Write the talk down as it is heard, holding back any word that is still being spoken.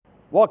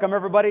Welcome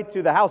everybody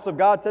to the house of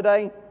God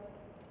today.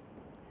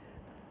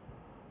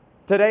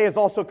 Today is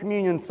also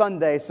Communion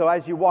Sunday, so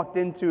as you walked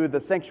into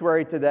the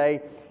sanctuary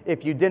today,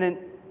 if you didn't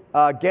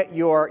get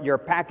your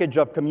package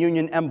of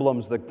communion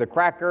emblems, the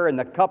cracker and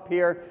the cup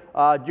here,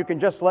 you can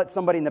just let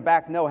somebody in the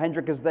back know.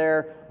 Hendrik is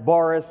there,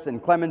 Boris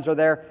and Clemens are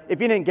there. If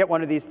you didn't get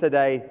one of these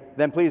today,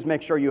 then please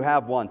make sure you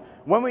have one.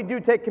 When we do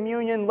take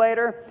communion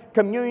later,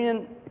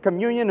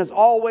 communion is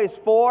always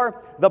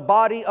for the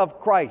body of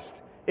Christ.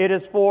 It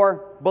is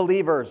for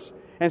believers.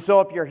 And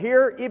so if you're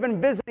here even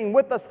visiting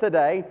with us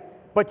today,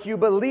 but you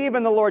believe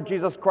in the Lord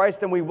Jesus Christ,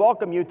 then we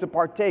welcome you to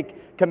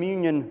partake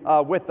communion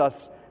with us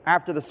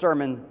after the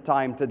sermon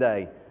time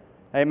today.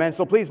 Amen.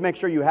 So please make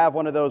sure you have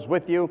one of those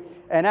with you.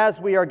 And as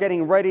we are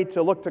getting ready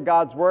to look to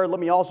God's Word, let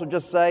me also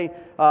just say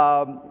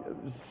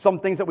some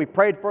things that we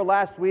prayed for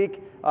last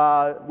week.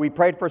 We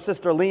prayed for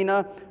Sister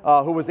Lena,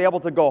 who was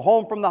able to go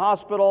home from the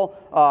hospital,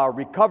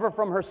 recover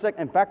from her sick.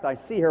 In fact, I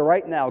see her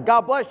right now.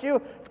 God bless you.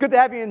 It's good to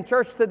have you in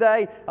church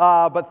today.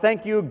 But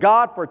thank you,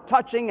 God, for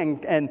touching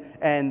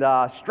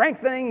and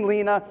strengthening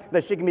Lena,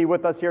 that she can be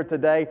with us here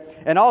today.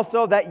 And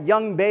also that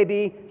young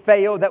baby,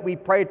 Feo, that we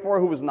prayed for,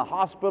 who was in the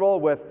hospital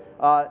with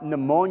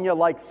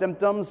pneumonia-like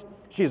symptoms.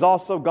 She's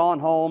also gone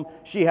home.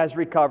 She has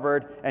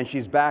recovered, and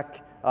she's back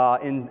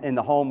in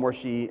the home where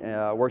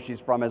she's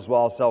from as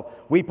well. So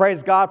we praise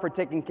God for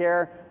taking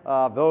care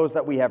of those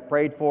that we have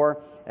prayed for.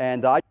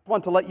 And I just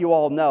want to let you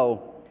all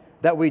know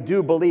that we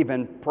do believe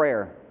in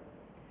prayer.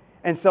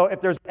 And so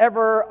if there's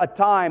ever a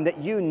time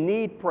that you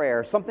need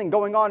prayer, something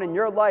going on in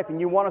your life,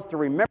 and you want us to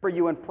remember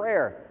you in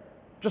prayer,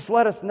 just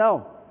let us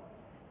know.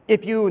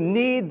 If you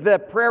need the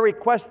prayer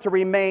request to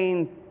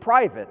remain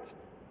private,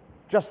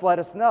 just let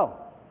us know.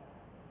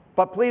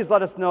 But please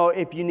let us know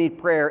if you need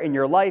prayer in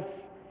your life,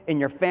 in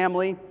your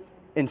family,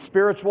 in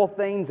spiritual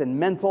things, in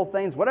mental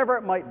things, whatever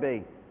it might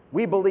be.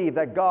 We believe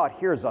that God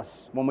hears us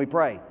when we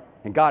pray,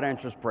 and God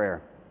answers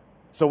prayer.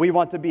 So we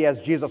want to be, as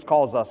Jesus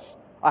calls us,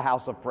 a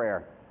house of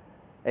prayer.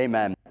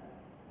 Amen.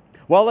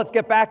 Well, let's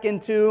get back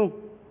into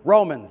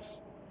Romans.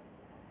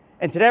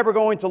 And today we're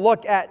going to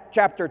look at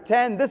chapter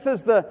 10. This is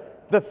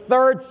the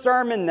third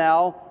sermon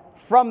now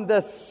from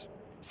this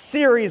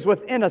series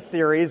within a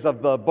series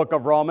of the book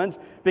of Romans,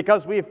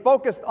 because we've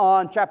focused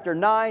on chapter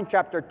 9,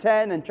 chapter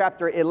 10, and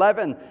chapter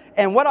 11.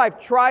 And what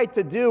I've tried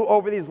to do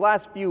over these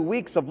last few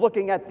weeks of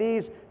looking at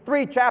these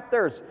three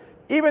chapters,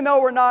 even though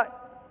we're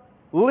not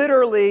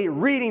literally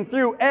reading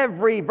through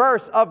every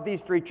verse of these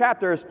three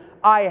chapters,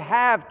 I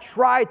have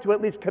tried to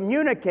at least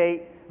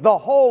communicate the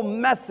whole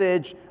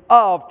message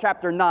of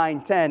chapter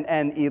 9, 10,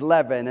 and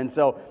 11. And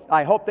so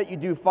I hope that you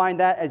do find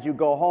that as you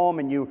go home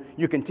and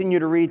you continue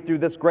to read through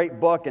this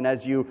great book, and as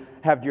you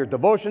have your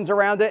devotions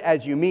around it, as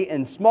you meet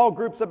in small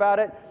groups about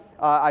it,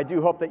 I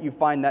do hope that you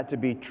find that to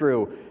be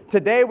true.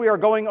 Today we are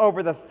going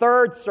over the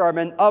third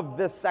sermon of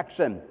this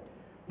section.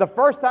 The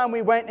first time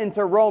we went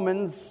into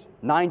Romans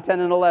 9, 10,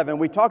 and 11,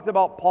 we talked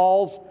about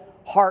Paul's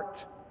heart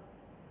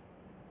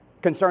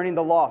concerning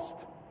the lost.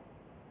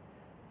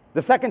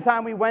 The second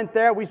time we went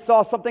there, we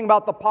saw something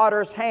about the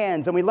potter's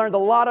hands, and we learned a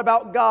lot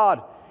about God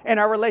and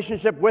our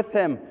relationship with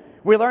Him.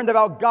 We learned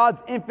about God's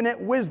infinite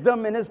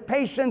wisdom and His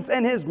patience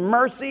and His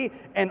mercy,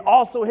 and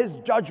also His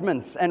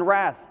judgments and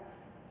wrath.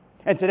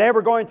 And today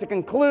we're going to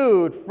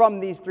conclude from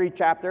these three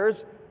chapters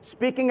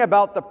speaking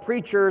about the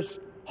preacher's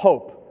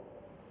hope.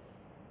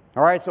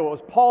 All right, so it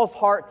was Paul's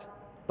heart,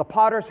 the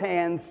potter's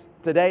hands,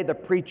 today the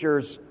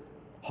preacher's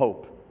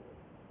hope.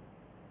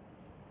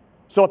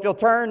 So if you'll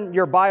turn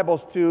your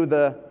Bibles to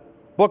the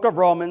book of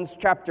Romans,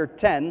 chapter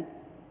 10,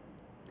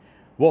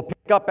 we'll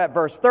pick up at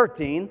verse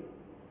 13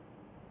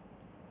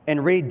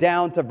 and read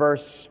down to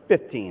verse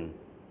 15.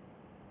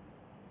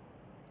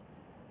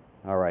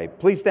 All right,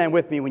 please stand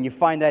with me when you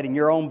find that in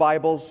your own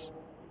Bibles.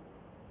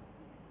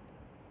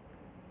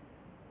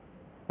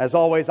 As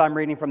always, I'm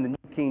reading from the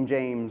New King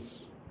James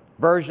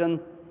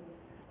Version.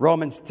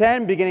 Romans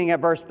 10, beginning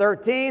at verse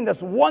 13, this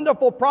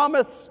wonderful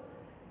promise: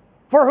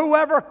 for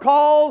whoever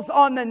calls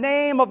on the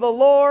name of the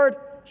Lord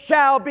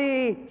shall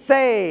be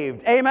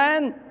saved.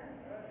 Amen?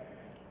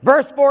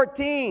 Verse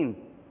 14,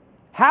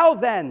 how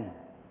then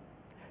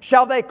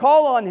shall they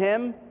call on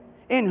Him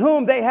in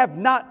whom they have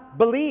not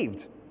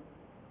believed?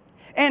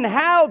 And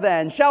how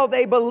then shall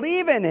they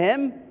believe in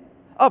Him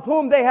of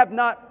whom they have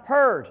not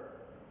heard?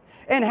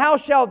 And how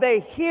shall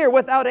they hear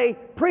without a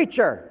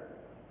preacher?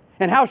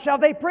 And how shall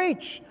they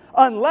preach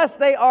unless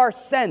they are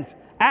sent?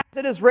 As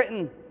it is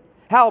written,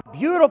 how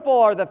beautiful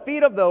are the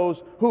feet of those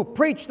who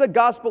preach the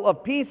gospel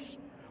of peace,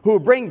 who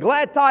bring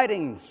glad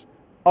tidings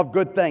of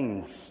good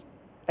things.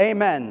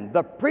 Amen.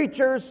 The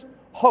preacher's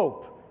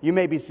hope. You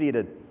may be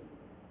seated.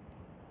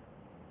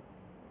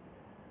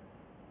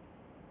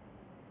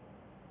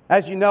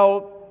 As you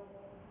know,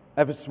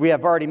 as we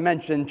have already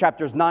mentioned,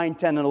 chapters 9,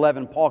 10, and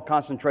 11, Paul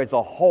concentrates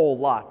a whole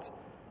lot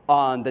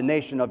on the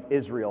nation of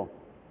Israel.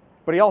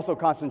 But he also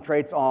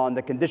concentrates on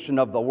the condition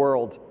of the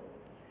world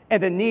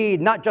and the need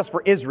not just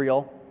for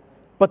Israel,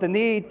 but the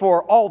need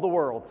for all the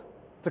world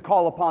to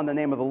call upon the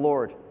name of the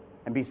Lord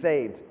and be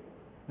saved.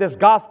 This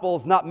gospel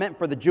is not meant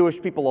for the Jewish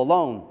people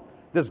alone.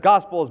 This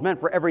gospel is meant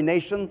for every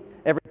nation,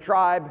 every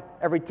tribe,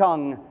 every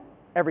tongue,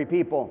 every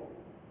people.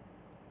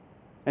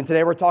 And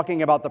today we're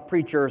talking about the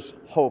preacher's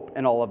hope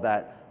and all of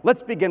that.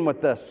 Let's begin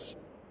with this.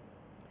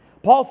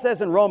 Paul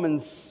says in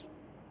Romans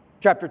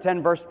chapter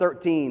 10, verse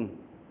 13,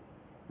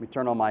 let me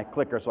turn on my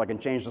clicker so I can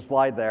change the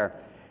slide there.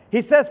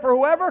 He says, "For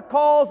whoever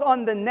calls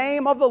on the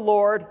name of the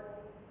Lord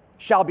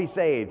shall be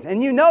saved."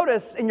 And you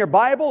notice in your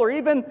Bible, or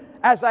even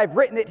as I've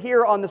written it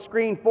here on the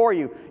screen for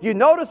you, you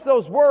notice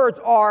those words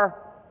are,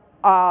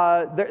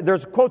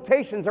 there's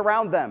quotations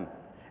around them.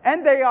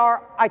 And they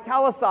are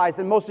italicized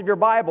in most of your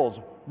Bibles.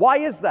 Why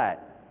is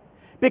that?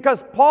 Because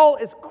Paul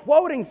is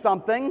quoting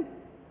something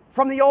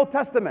from the Old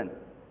Testament.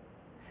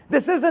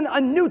 This isn't a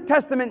New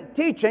Testament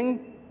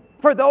teaching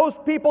for those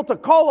people to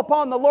call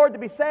upon the Lord to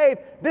be saved.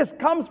 This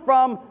comes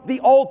from the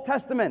Old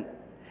Testament.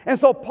 And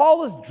so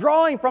Paul is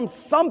drawing from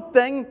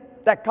something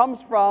that comes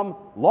from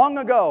long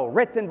ago,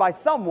 written by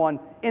someone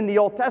in the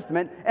Old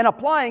Testament, and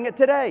applying it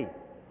today.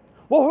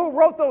 Well, who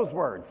wrote those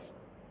words?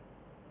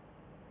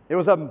 It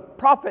was a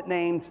prophet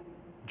named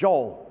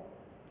Joel.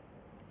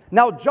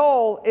 Now,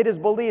 Joel, it is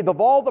believed,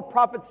 of all the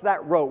prophets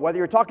that wrote, whether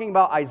you're talking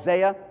about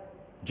Isaiah,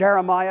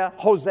 Jeremiah,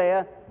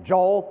 Hosea,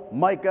 Joel,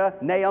 Micah,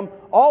 Nahum,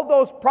 all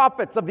those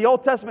prophets of the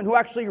Old Testament who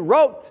actually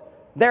wrote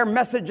their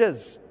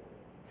messages,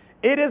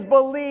 it is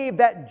believed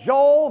that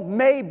Joel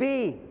may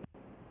be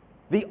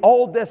the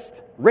oldest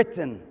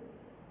written,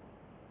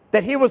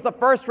 that he was the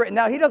first written.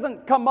 Now, he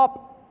doesn't come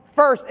up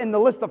first in the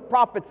list of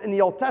prophets in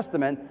the Old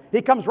Testament.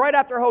 He comes right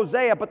after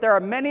Hosea, but there are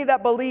many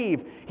that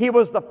believe he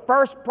was the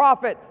first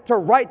prophet to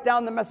write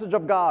down the message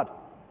of God.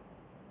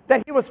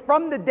 That he was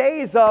from the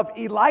days of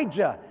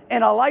Elijah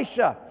and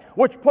Elisha,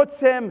 which puts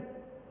him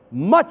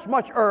much,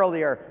 much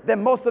earlier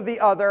than most of the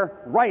other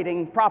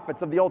writing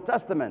prophets of the Old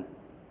Testament.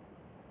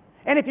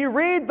 And if you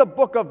read the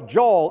book of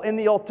Joel in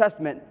the Old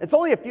Testament, it's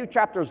only a few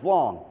chapters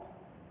long.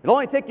 It'll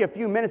only take you a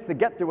few minutes to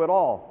get through it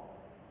all.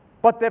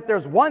 But if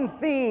there's one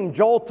theme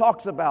Joel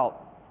talks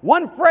about,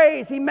 one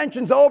phrase he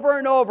mentions over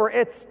and over,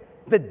 it's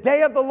the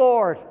day of the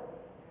Lord.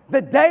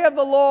 The day of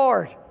the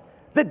Lord.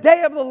 The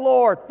day of the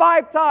Lord.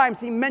 5 times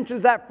he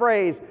mentions that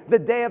phrase, the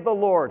day of the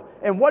Lord.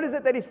 And what is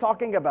it that he's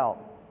talking about?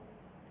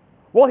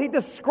 Well, he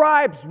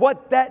describes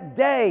what that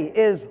day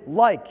is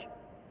like.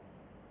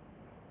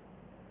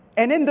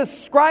 And in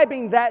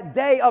describing that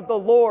day of the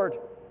Lord,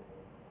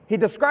 he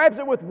describes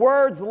it with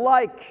words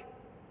like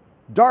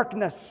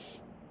darkness,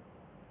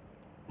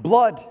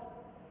 blood,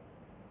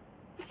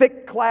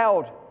 thick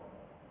cloud,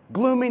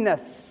 gloominess,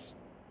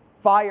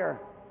 fire.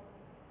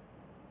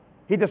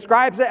 He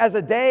describes it as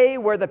a day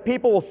where the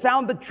people will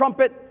sound the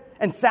trumpet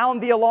and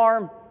sound the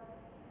alarm.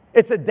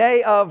 It's a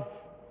day of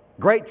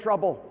great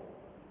trouble.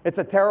 It's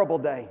a terrible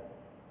day.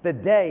 The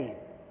day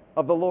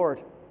of the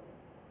Lord.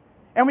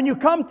 And when you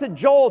come to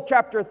Joel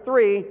chapter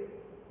 3,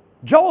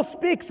 Joel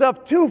speaks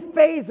of 2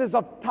 phases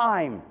of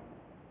time.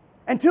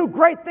 And 2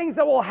 great things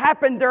that will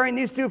happen during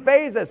these 2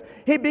 phases.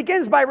 He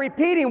begins by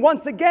repeating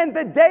once again,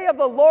 the day of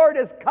the Lord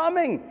is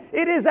coming.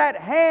 It is at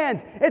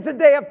hand. It's a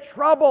day of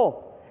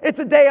trouble. It's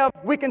a day of,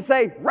 we can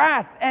say,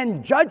 wrath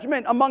and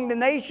judgment among the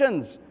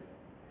nations.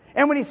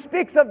 And when he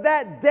speaks of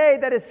that day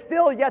that is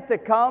still yet to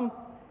come,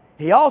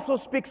 he also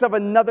speaks of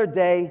another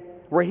day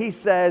where he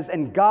says,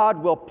 and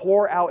God will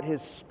pour out his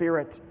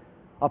Spirit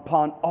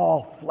upon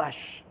all flesh.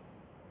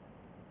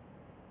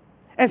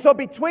 And so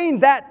between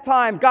that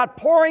time, God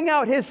pouring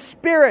out his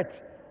Spirit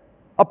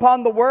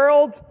upon the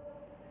world,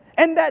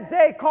 and that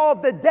day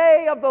called the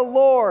day of the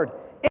Lord,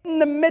 in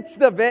the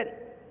midst of it,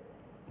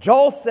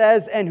 Joel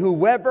says, and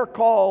whoever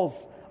calls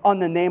on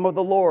the name of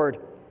the Lord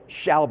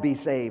shall be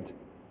saved.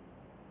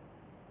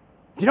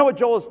 Do you know what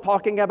Joel is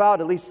talking about?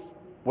 At least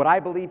what I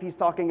believe he's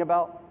talking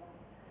about?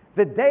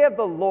 The day of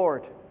the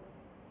Lord.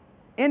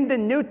 In the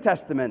New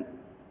Testament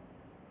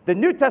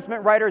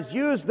writers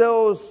use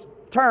those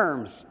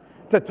terms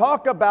to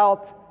talk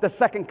about the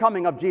second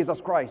coming of Jesus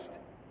Christ.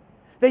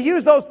 They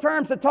use those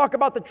terms to talk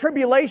about the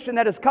tribulation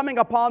that is coming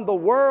upon the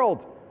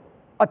world,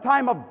 a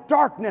time of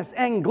darkness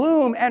and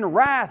gloom and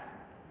wrath.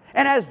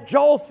 And as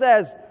Joel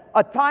says,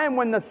 a time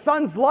when the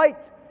sun's light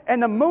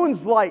and the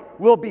moon's light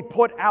will be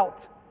put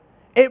out.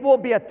 It will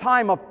be a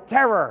time of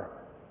terror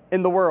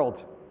in the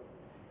world.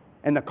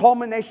 And the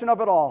culmination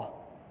of it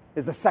all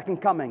is the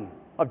second coming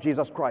of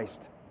Jesus Christ.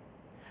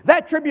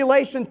 That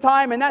tribulation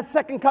time and that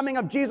second coming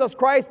of Jesus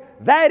Christ,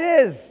 that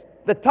is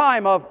the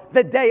time of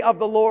the day of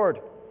the Lord.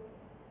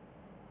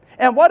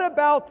 And what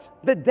about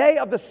the day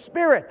of the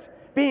Spirit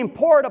being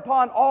poured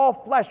upon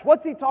all flesh?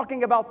 What's he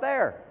talking about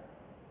there?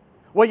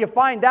 Well, you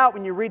find out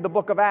when you read the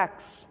book of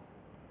Acts.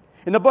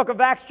 In the book of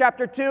Acts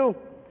chapter 2,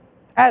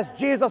 as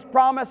Jesus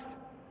promised,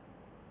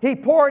 he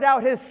poured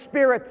out his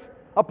Spirit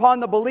upon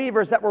the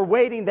believers that were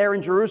waiting there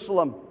in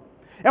Jerusalem.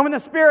 And when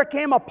the Spirit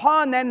came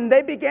upon them,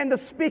 they began to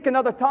speak in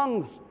other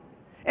tongues.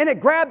 And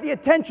it grabbed the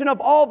attention of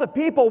all the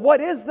people.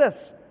 What is this?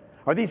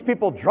 Are these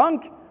people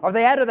drunk? Are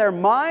they out of their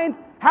mind?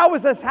 How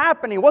is this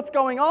happening? What's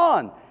going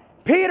on?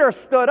 Peter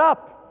stood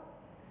up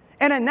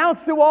and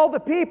announced to all the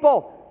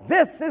people,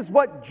 this is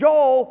what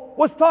Joel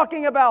was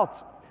talking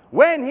about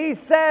when he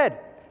said,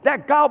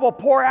 that God will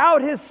pour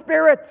out His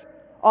Spirit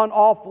on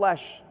all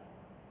flesh.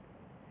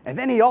 And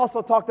then He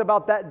also talked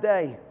about that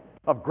day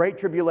of great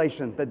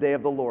tribulation, the day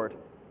of the Lord.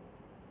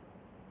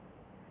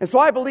 And so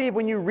I believe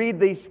when you read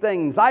these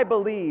things, I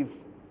believe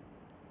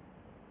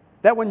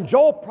that when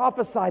Joel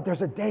prophesied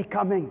there's a day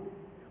coming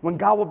when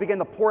God will begin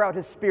to pour out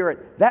His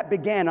Spirit, that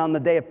began on the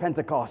day of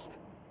Pentecost.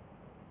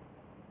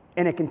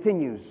 And it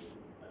continues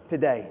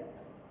today.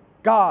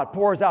 God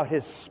pours out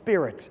His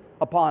Spirit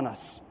upon us.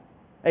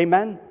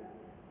 Amen?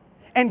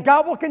 And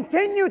God will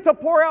continue to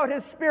pour out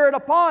His Spirit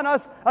upon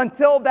us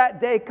until that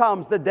day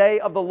comes, the day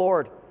of the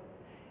Lord.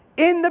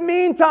 In the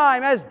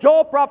meantime, as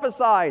Joel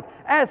prophesied,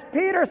 as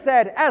Peter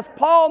said, as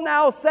Paul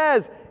now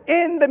says,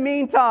 in the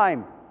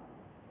meantime,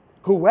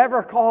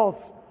 whoever calls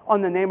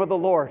on the name of the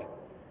Lord,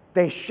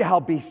 they shall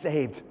be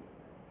saved.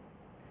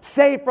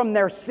 Saved from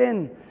their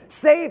sin,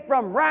 saved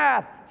from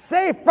wrath,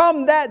 saved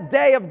from that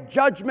day of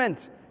judgment.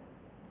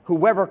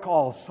 Whoever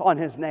calls on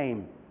His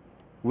name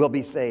will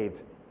be saved.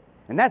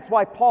 And that's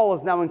why Paul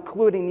is now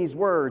including these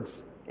words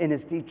in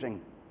his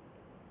teaching.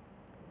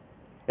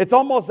 It's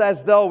almost as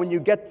though when you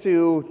get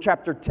to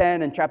chapter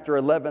 10 and chapter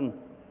 11,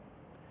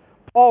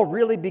 Paul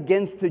really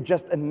begins to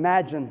just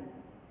imagine,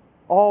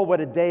 oh,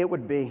 what a day it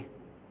would be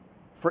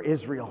for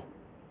Israel.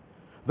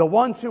 The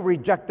ones who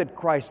rejected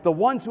Christ, the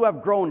ones who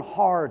have grown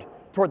hard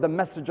toward the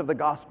message of the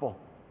gospel.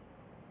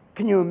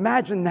 Can you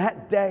imagine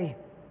that day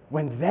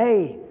when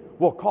they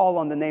will call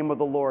on the name of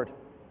the Lord?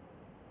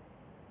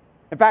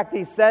 In fact,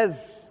 he says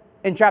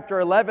in chapter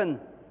 11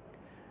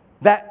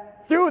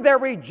 that through their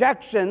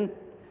rejection,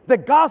 the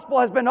gospel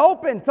has been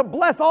opened to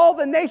bless all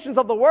the nations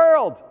of the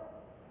world.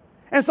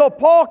 And so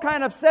Paul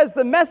kind of says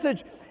the message,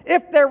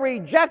 if their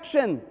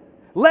rejection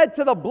led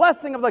to the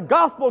blessing of the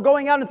gospel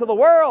going out into the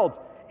world,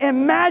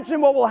 imagine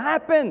what will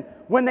happen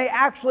when they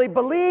actually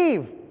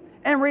believe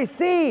and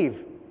receive.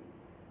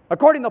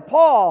 According to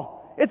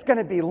Paul, it's going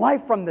to be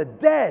life from the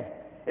dead.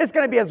 It's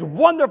going to be as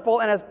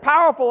wonderful and as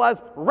powerful as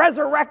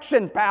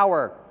resurrection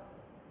power.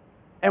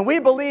 And we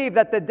believe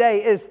that the day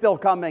is still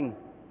coming.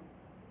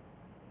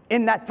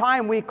 In that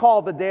time we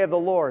call the day of the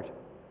Lord,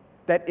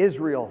 that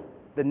Israel,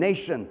 the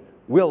nation,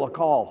 will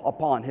call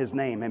upon His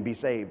name and be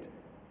saved.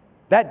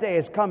 That day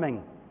is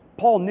coming.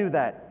 Paul knew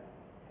that.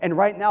 And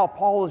right now,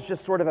 Paul is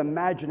just sort of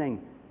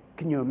imagining,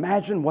 can you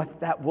imagine what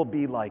that will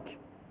be like?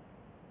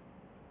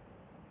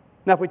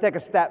 Now, if we take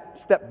a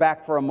step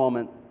back for a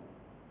moment,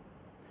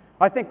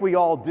 I think we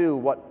all do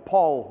what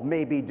Paul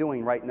may be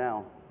doing right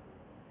now.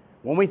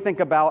 When we think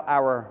about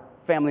our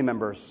family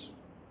members,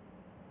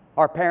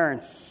 our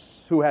parents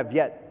who have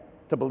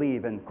yet to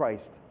believe in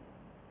Christ,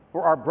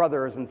 or our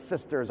brothers and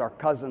sisters, our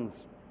cousins,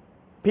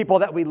 people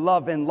that we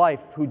love in life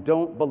who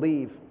don't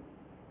believe.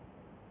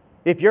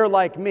 If you're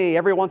like me,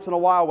 every once in a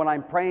while when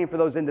I'm praying for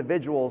those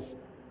individuals,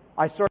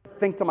 I sort of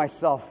think to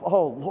myself,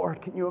 oh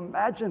Lord, can you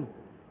imagine?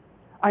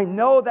 I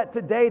know that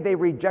today they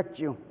reject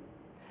you.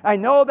 I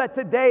know that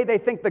today they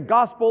think the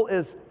gospel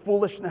is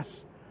foolishness.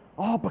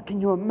 Oh, but can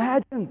you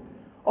imagine?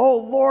 Oh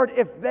Lord,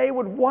 if they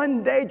would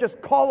one day just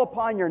call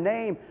upon your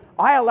name.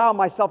 I allow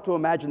myself to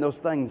imagine those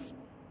things.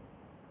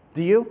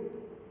 Do you?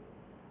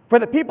 For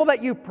the people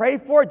that you pray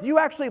for, do you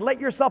actually let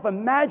yourself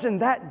imagine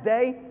that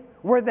day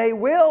where they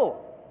will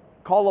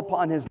call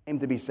upon His name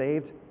to be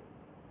saved?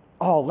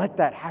 Oh, let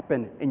that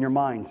happen in your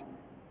mind,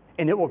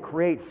 and it will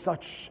create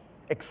such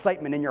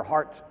excitement in your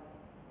heart.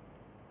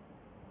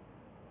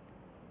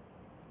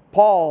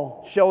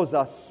 Paul shows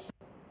us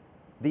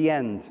the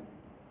end.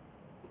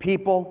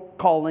 People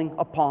calling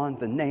upon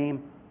the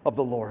name of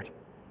the Lord.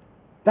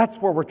 That's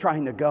where we're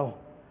trying to go.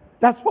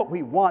 That's what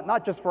we want,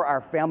 not just for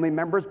our family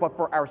members, but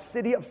for our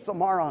city of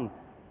Samarang.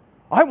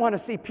 I want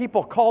to see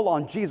people call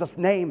on Jesus'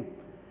 name,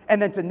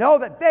 and then to know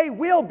that they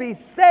will be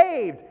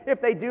saved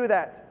if they do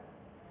that.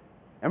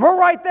 And we're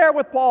right there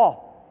with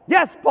Paul.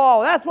 Yes,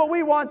 Paul, that's what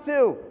we want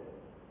too.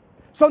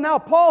 So now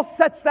Paul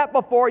sets that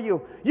before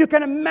you. You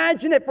can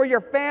imagine it for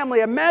your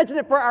family, imagine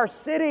it for our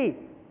city.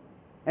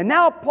 And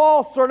now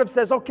Paul sort of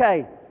says,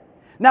 okay,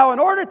 now in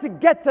order to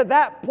get to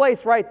that place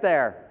right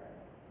there,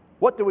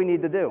 what do we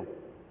need to do?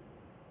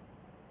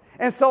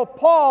 And so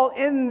Paul,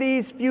 in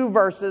these few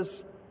verses,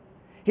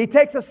 he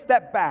takes a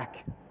step back.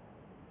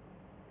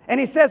 And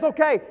he says,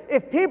 okay,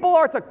 if people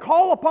are to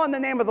call upon the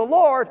name of the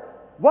Lord,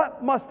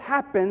 what must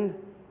happen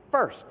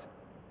first?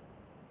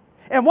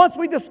 And once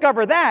we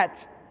discover that,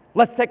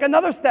 let's take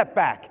another step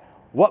back.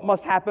 What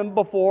must happen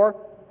before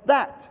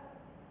that?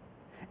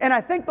 And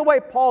I think the way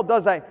Paul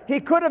does that, he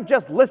could have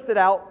just listed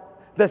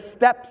out the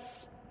steps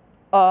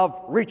of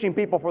reaching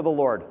people for the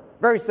Lord.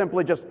 Very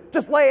simply,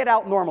 just lay it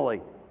out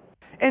normally.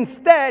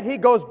 Instead, he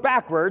goes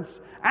backwards,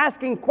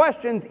 asking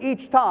questions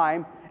each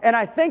time. And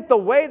I think the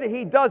way that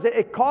he does it,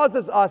 it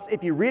causes us,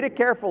 if you read it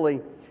carefully,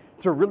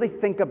 to really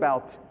think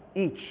about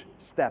each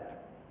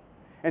step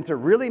and to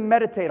really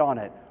meditate on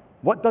it.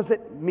 What does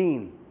it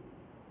mean?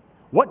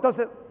 What does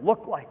it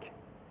look like?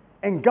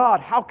 And God,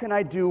 how can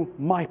I do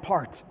my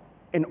part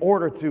in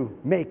order to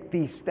make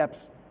these steps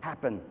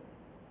happen?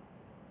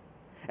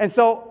 And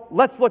so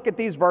let's look at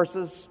these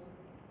verses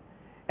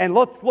and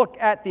let's look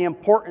at the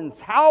importance.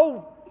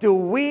 How do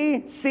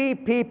we see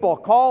people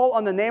call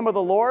on the name of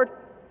the Lord?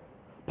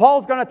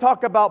 Paul's going to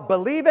talk about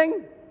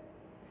believing,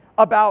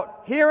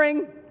 about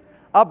hearing,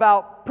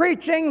 about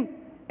preaching,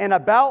 and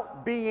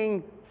about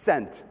being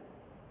sent.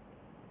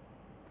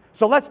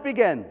 So let's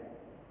begin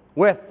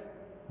with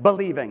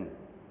believing.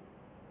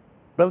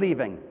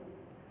 Believing.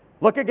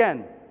 Look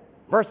again,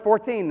 verse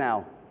 14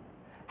 now.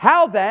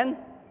 How then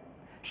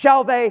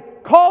shall they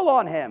call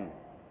on him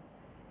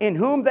in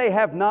whom they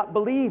have not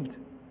believed?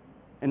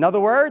 In other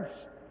words,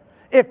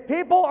 if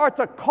people are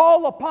to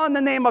call upon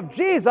the name of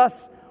Jesus,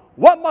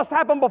 what must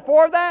happen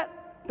before that?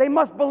 They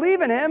must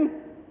believe in him.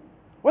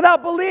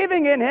 Without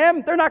believing in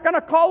him, they're not going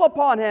to call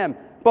upon him.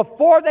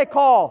 Before they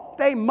call,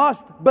 they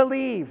must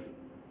believe.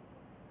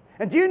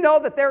 And do you know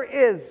that there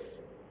is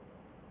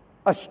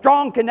a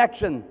strong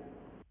connection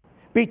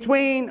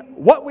between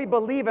what we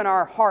believe in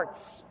our hearts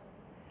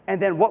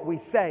and then what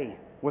we say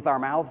with our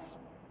mouths?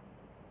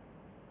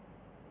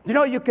 Do you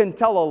know you can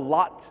tell a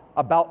lot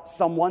about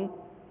someone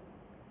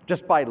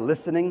just by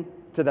listening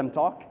to them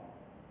talk?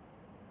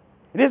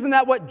 And isn't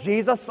that what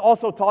Jesus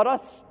also taught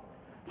us?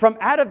 From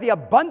out of the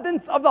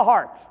abundance of the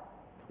heart,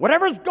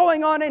 whatever's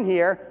going on in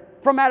here,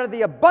 from out of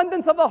the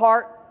abundance of the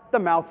heart, the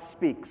mouth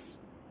speaks.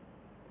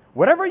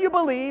 Whatever you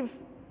believe,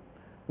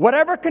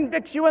 whatever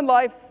convicts you in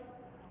life,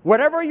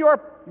 whatever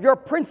your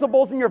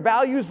principles and your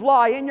values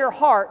lie in your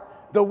heart,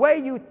 the way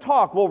you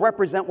talk will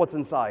represent what's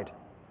inside.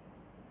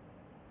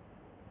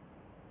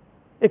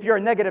 If you're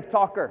a negative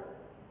talker,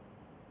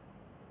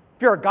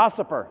 if you're a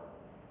gossiper,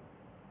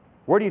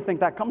 where do you think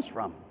that comes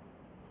from?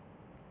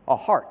 A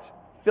heart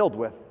filled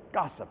with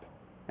gossip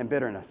and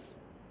bitterness.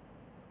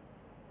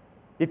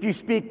 If you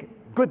speak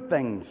good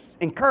things,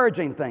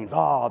 encouraging things,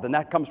 then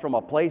that comes from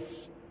a place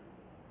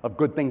of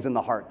good things in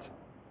the heart.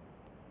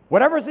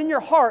 Whatever's in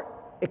your heart,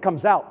 it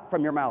comes out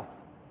from your mouth.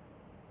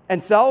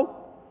 And so,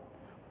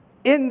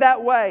 in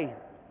that way,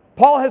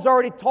 Paul has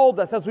already told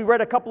us, as we read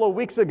a couple of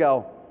weeks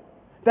ago,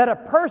 that a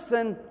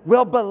person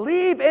will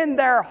believe in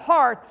their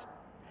heart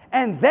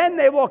and then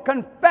they will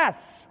confess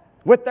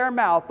with their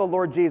mouth the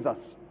Lord Jesus.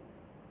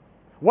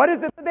 What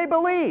is it that they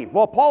believe?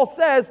 Well, Paul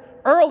says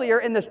earlier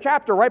in this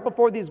chapter, right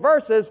before these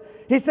verses,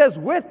 he says,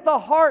 with the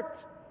heart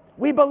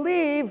we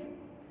believe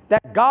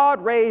that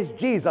God raised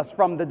Jesus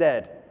from the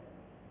dead.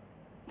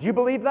 Do you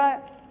believe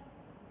that?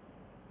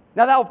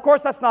 Now, of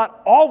course, that's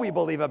not all we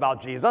believe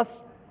about Jesus,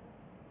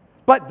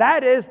 but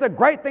that is the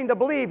great thing to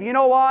believe. You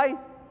know why?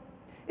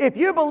 If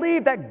you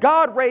believe that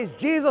God raised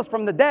Jesus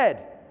from the dead,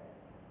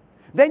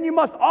 then you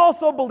must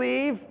also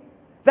believe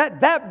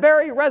that that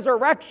very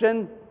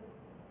resurrection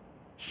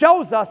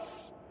shows us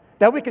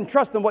that we can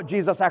trust in what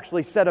Jesus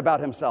actually said about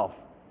himself.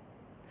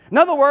 In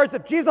other words,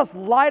 if Jesus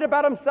lied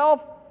about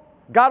himself,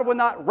 God would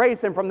not raise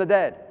him from the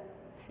dead.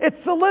 It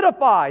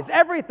solidifies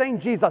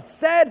everything Jesus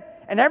said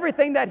and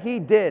everything that he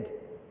did.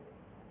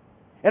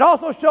 It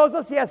also shows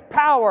us he has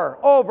power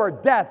over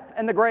death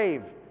and the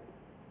grave.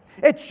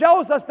 It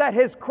shows us that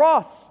his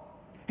cross,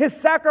 his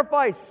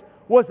sacrifice,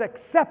 was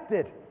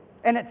accepted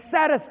and it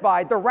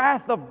satisfied the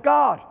wrath of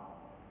God.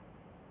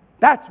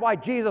 That's why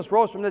Jesus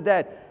rose from the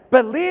dead.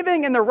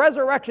 Believing in the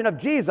resurrection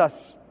of Jesus,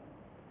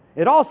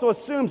 it also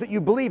assumes that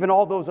you believe in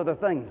all those other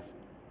things,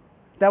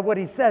 that what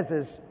he says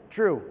is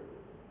true.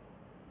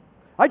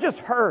 I just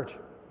heard,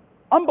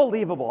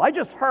 unbelievable, I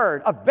just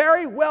heard a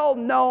very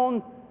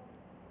well-known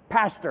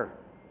pastor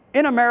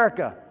in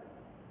America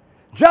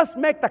just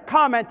make the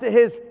comment to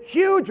his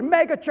huge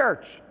mega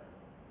church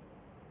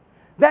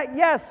that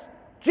yes,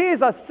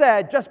 Jesus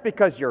said just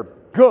because you're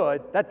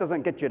good, that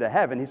doesn't get you to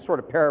heaven. He's sort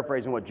of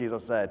paraphrasing what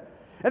Jesus said.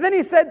 And then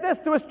he said this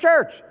to his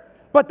church,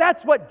 but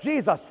that's what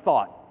Jesus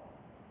thought.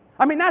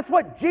 I mean, that's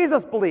what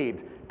Jesus believed.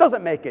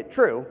 Doesn't make it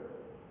true.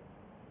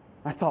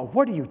 I thought,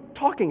 what are you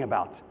talking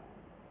about?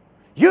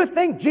 You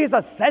think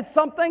Jesus said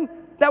something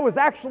that was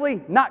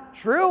actually not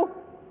true?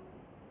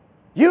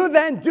 You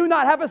then do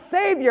not have a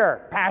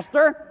Savior,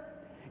 Pastor.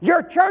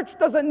 Your church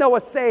doesn't know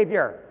a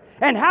Savior.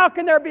 And how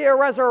can there be a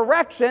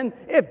resurrection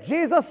if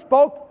Jesus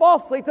spoke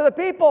falsely to the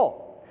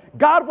people?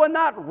 God would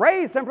not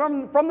raise him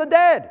from the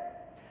dead.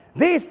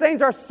 These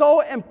things are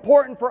so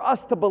important for us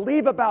to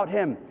believe about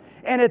him.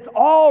 And it's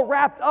all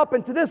wrapped up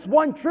into this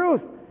one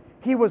truth.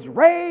 He was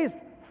raised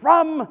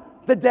from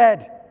the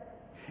dead.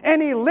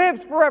 And he lives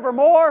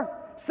forevermore,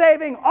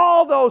 saving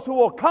all those who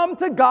will come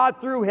to God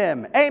through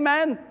him.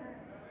 Amen?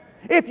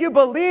 If you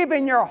believe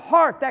in your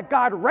heart that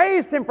God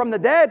raised him from the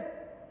dead,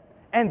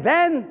 and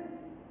then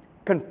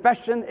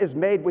confession is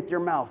made with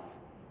your mouth.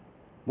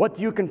 What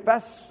do you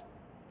confess?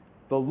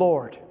 The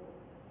Lord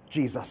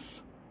Jesus.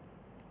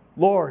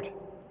 Lord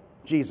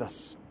Jesus.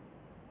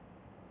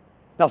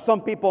 Now,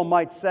 some people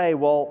might say,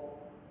 well,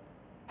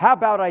 how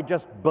about I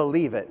just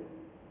believe it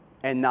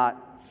and not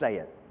say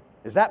it?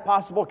 Is that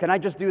possible? Can I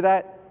just do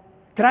that?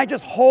 Can I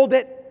just hold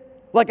it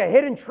like a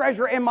hidden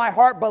treasure in my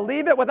heart,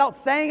 believe it without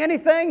saying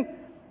anything?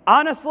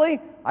 Honestly,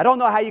 I don't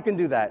know how you can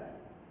do that.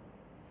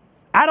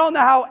 I don't know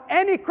how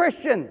any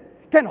Christian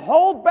can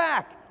hold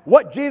back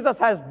what Jesus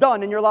has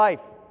done in your life.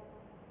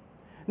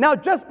 Now,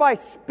 just by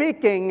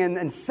speaking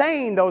and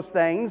saying those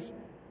things,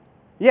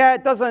 Yeah,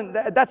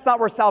 that's not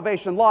where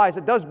salvation lies.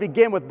 It does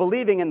begin with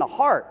believing in the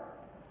heart.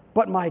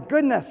 But my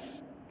goodness,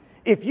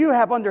 if you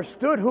have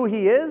understood who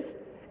He is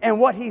and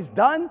what He's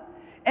done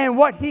and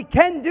what He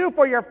can do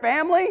for your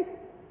family,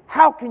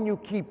 how can you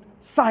keep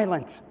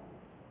silent?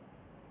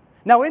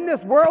 Now, in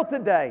this world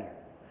today,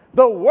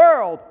 the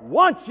world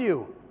wants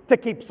you to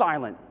keep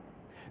silent.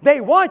 They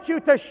want you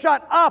to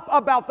shut up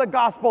about the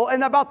gospel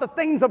and about the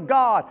things of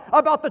God,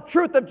 about the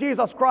truth of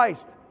Jesus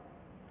Christ.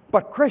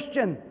 But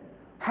Christian,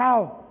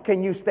 how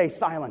can you stay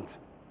silent?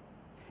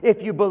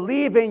 If you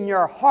believe in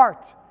your heart,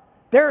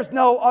 there's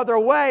no other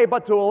way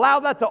but to allow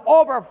that to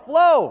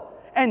overflow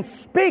and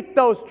speak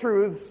those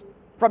truths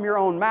from your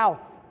own mouth.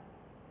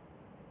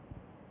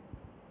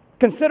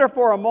 Consider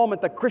for a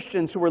moment the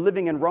Christians who were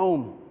living in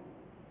Rome,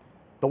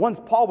 the ones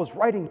Paul was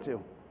writing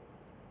to.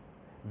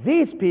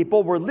 These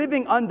people were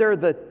living under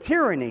the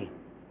tyranny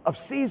of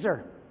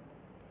Caesar.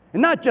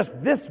 And not just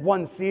this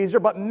one Caesar,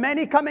 but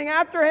many coming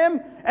after him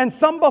and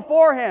some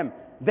before him.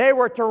 They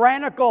were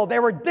tyrannical, they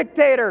were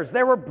dictators,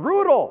 they were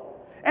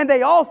brutal. And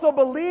they also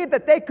believed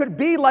that they could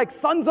be like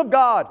sons of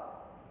God.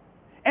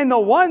 And the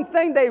one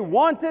thing they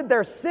wanted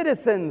their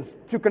citizens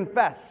to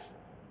confess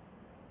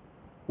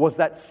was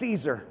that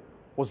Caesar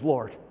was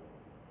Lord.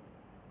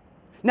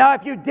 Now,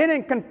 if you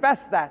didn't confess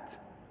that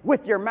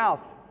with your mouth,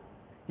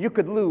 you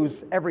could lose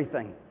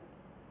everything,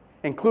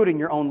 including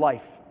your own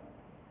life.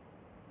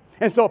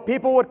 And so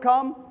people would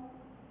come,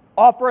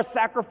 offer a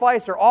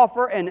sacrifice or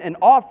offer an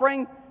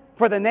offering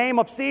for the name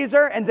of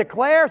Caesar and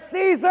declare,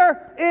 Caesar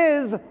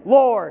is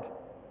Lord.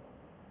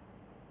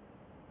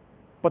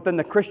 But then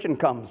the Christian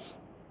comes,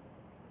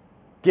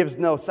 gives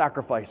no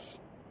sacrifice,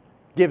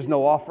 gives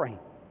no offering,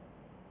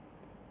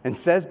 and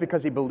says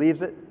because he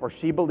believes it or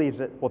she believes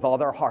it with all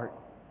their heart,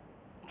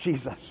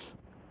 Jesus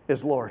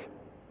is Lord.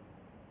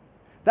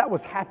 That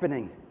was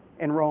happening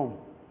in Rome.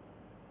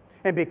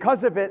 And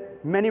because of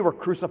it, many were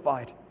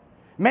crucified.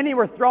 Many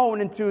were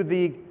thrown into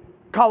the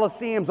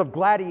colosseums of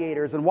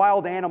gladiators and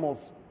wild animals.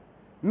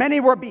 Many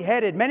were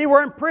beheaded. Many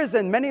were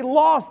imprisoned. Many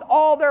lost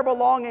all their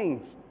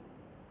belongings.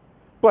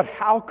 But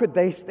how could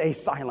they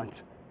stay silent?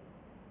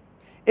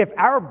 If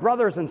our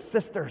brothers and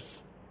sisters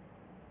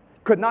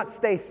could not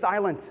stay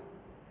silent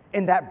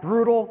in that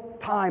brutal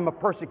time of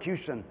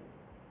persecution,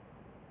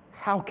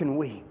 how can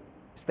we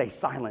stay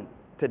silent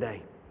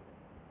today?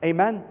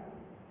 Amen?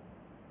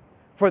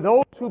 For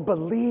those who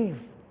believe,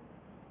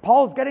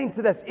 Paul's getting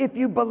to this. If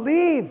you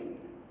believe,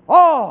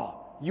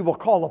 you will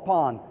call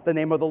upon the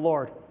name of the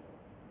Lord.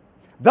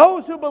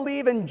 Those who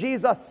believe in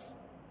Jesus,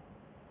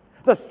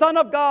 the Son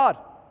of God,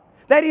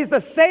 that He's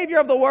the Savior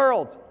of the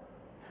world,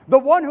 the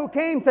one who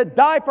came to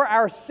die for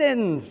our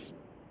sins,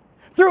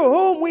 through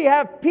whom we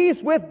have peace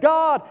with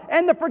God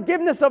and the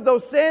forgiveness of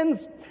those sins,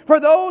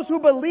 for those who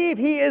believe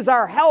He is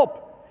our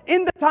help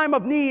in the time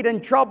of need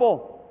and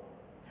trouble,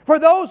 for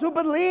those who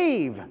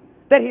believe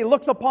that He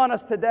looks upon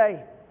us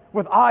today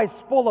with eyes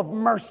full of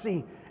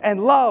mercy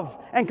and love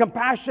and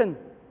compassion,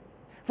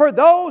 for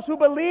those who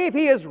believe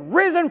He is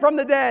risen from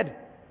the dead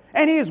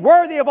and He is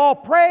worthy of all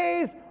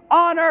praise,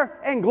 honor,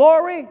 and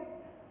glory,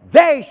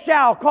 they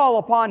shall call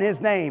upon His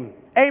name.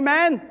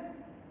 Amen?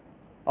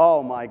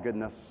 Oh my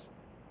goodness.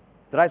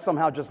 Did I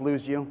somehow just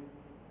lose you?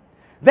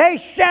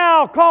 They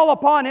shall call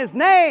upon His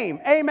name.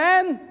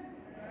 Amen?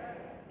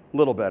 A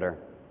little better.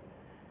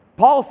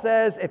 Paul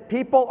says if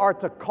people are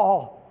to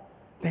call,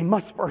 they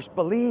must first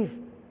believe.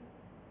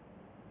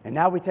 And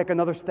now we take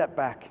another step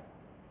back.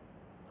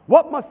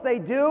 What must they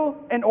do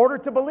in order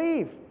to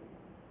believe?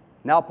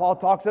 Now Paul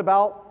talks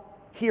about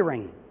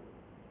hearing.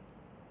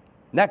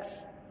 Next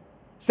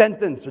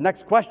sentence or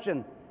next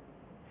question.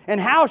 And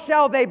how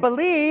shall they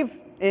believe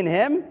in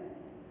Him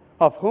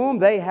of whom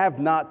they have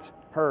not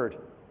heard?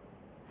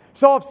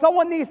 So if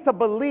someone needs to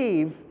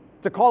believe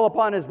to call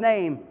upon His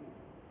name,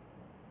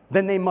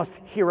 then they must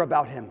hear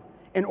about Him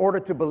in order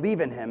to believe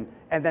in Him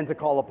and then to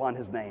call upon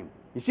His name.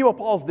 You see what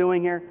Paul's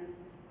doing here?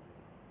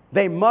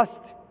 They must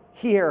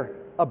hear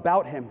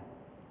about Him.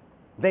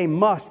 They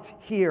must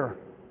hear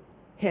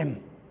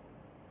Him.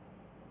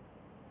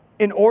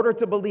 In order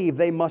to believe,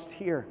 they must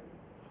hear.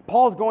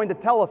 Paul's going to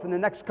tell us in the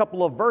next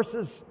couple of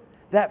verses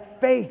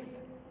that faith,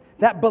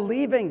 that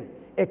believing,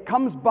 it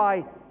comes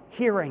by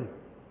hearing.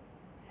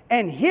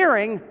 And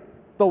hearing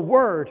the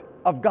Word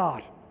of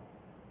God.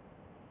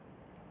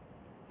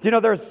 Do you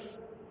know there's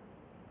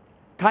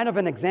kind of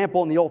an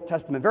example in the Old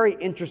Testament, very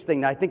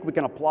interesting, that I think we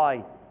can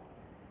apply.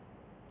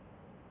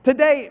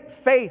 Today,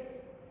 faith,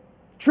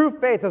 true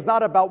faith is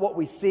not about what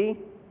we see.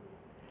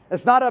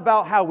 It's not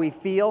about how we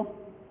feel.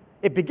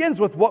 It begins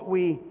with what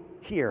we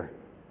hear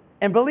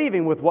and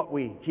believing with what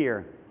we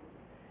hear.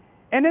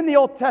 And in the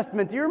Old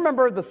Testament, do you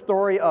remember the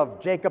story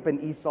of Jacob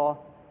and Esau?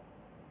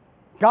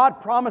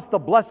 God promised the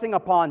blessing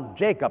upon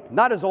Jacob,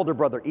 not his older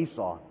brother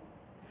Esau.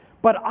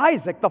 But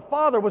Isaac, the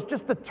father, was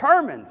just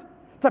determined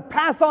to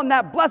pass on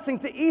that blessing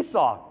to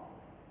Esau,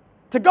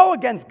 to go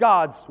against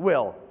God's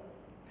will.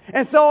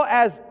 And so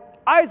as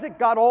Isaac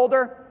got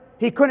older,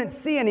 he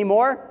couldn't see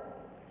anymore.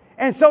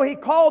 And so he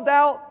called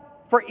out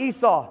for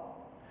Esau,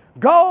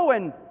 "Go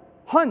and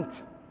hunt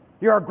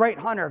You're a great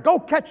hunter. Go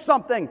catch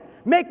something.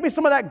 Make me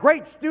some of that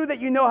great stew that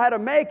you know how to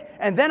make,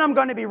 and then I'm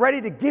going to be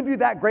ready to give you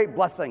that great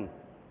blessing.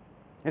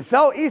 And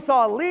so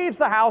Esau leaves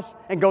the house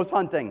and goes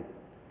hunting.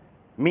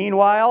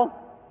 Meanwhile,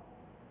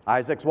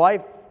 Isaac's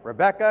wife,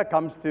 Rebekah,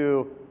 comes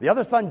to the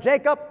other son,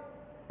 Jacob,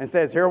 and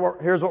says,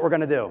 here's what we're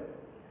going to do.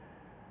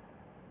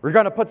 We're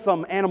going to put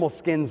some animal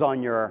skins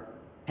on your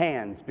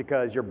hands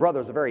because your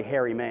brother's a very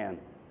hairy man.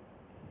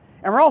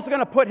 And we're also going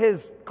to put his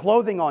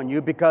clothing on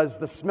you because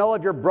the smell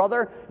of your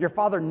brother, your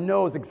father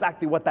knows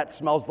exactly what that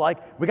smells like.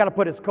 We got to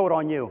put his coat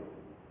on you.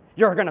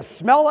 You're going to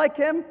smell like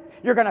him,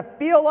 you're going to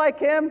feel like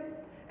him,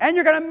 and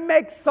you're going to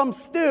make some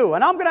stew.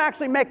 And I'm going to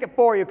actually make it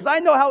for you because I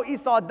know how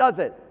Esau does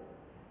it.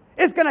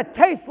 It's going to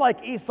taste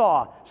like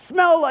Esau,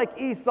 smell like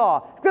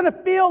Esau, it's going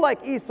to feel like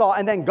Esau,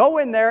 and then go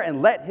in there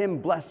and let him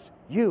bless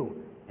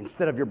you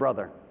instead of your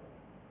brother.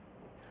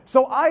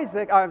 So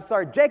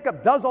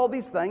Jacob does all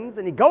these things,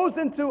 and he goes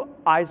into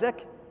Isaac,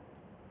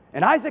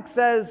 and Isaac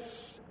says,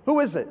 who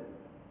is it?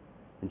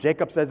 And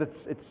Jacob says,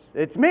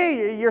 it's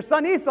me, your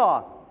son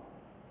Esau.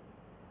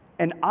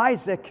 And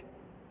Isaac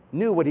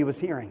knew what he was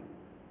hearing.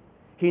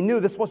 He knew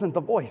this wasn't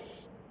the voice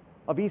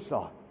of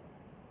Esau.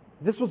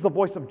 This was the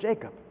voice of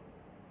Jacob.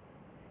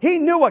 He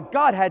knew what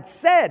God had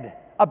said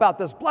about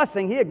this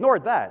blessing. He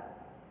ignored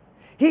that.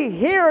 He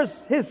hears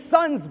his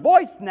son's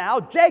voice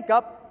now,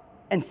 Jacob,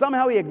 and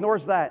somehow he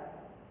ignores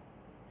that.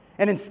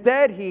 And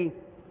instead he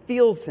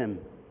feels him,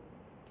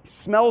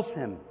 smells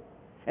him,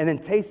 and then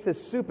tastes his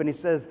soup, and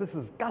he says, this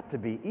has got to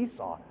be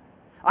Esau.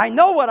 I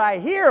know what I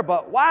hear,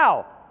 but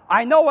wow,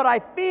 I know what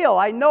I feel.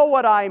 I know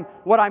what I'm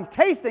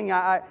tasting.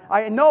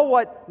 I know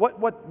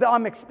what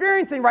I'm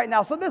experiencing right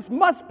now, so this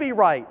must be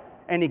right.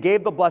 And he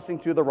gave the blessing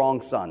to the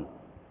wrong son.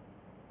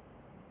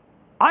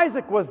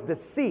 Isaac was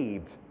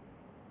deceived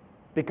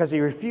because he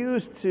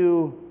refused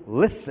to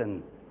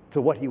listen to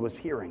what he was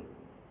hearing.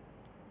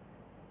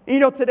 You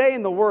know, today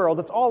in the world,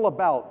 it's all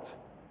about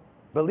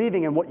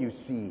believing in what you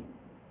see.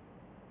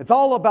 It's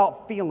all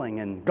about feeling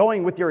and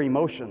going with your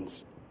emotions.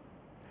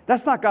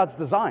 That's not God's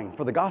design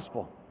for the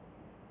gospel.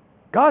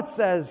 God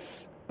says,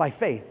 by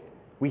faith,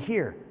 we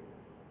hear.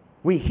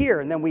 We hear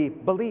and then we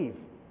believe.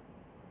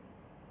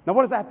 Now,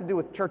 what does that have to do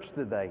with church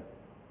today?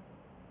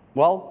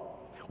 Well,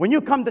 when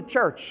you come to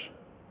church,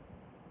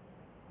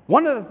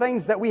 one of the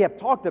things that we have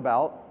talked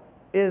about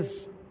is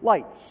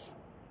lights.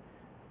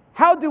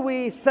 How do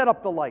we set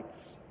up the lights?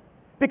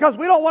 Because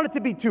we don't want it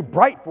to be too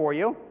bright for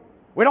you.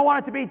 We don't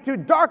want it to be too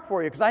dark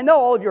for you, because I know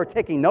all of you are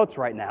taking notes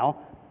right now.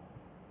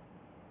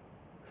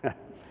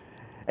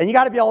 And you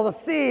got to be able to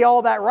see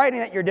all that writing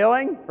that you're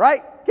doing,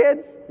 right,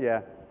 kids?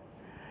 Yeah.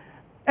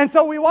 And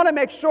so we want to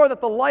make sure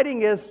that the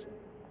lighting is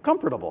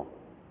comfortable.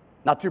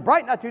 Not too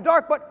bright, not too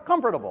dark, but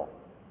comfortable.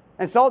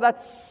 And so that's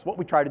what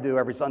we try to do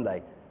every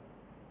Sunday.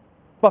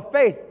 But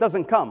faith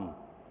doesn't come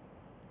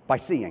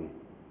by seeing.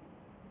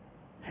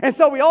 And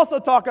so we also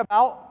talk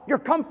about your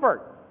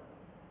comfort.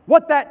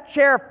 What that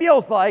chair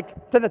feels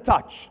like to the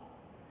touch.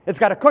 It's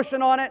got a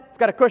cushion on it. It's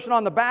got a cushion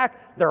on the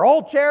back. They're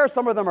old chairs.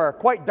 Some of them are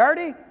quite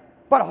dirty.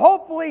 But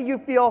hopefully you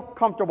feel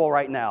comfortable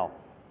right now.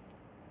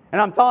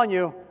 And I'm telling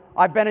you,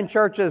 I've been in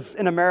churches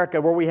in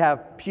America where we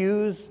have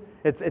pews.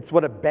 It's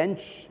what a bench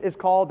is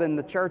called in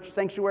the church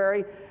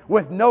sanctuary,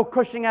 with no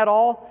cushioning at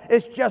all.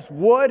 It's just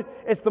wood.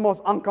 It's the most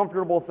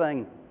uncomfortable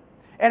thing.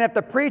 And if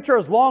the preacher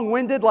is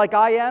long-winded like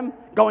I am,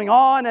 going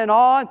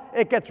on,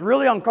 it gets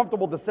really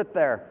uncomfortable to sit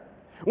there.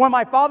 When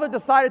my father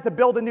decided to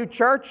build a new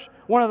church,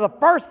 one of the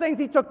first things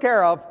he took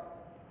care of,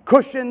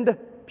 cushioned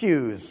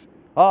pews.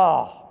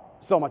 Oh,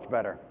 so much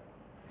better.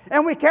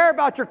 And we care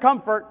about your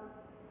comfort,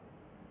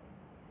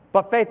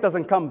 but faith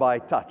doesn't come by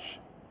touch.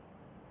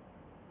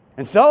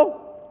 And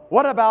so,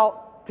 what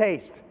about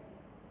taste?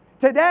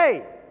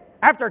 Today,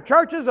 after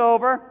church is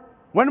over,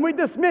 when we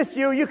dismiss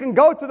you, you can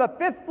go to the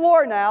 5th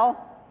floor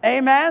now,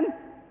 amen,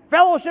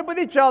 fellowship with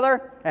each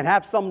other, and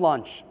have some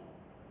lunch.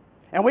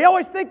 And we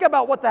always think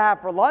about what to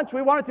have for lunch.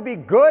 We want it to be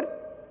good,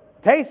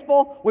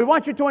 tasteful. We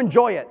want you to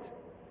enjoy it.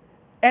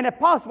 And if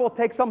possible,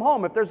 take some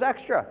home if there's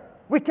extra.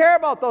 We care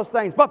about those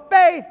things. But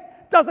faith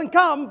doesn't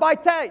come by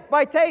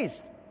taste.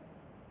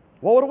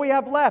 Well, what do we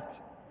have left?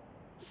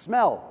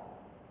 Smell.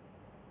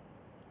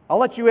 I'll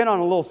let you in on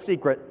a little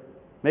secret,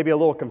 maybe a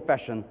little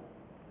confession.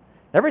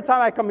 Every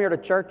time I come here to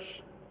church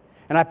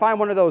and I find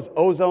one of those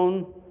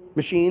ozone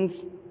machines,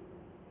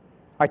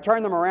 I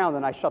turn them around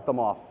and I shut them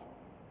off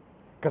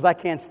because I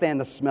can't stand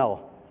the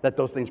smell that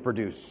those things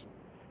produce.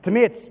 To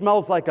me, it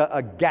smells like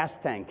a gas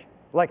tank,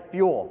 like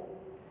fuel.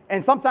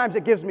 And sometimes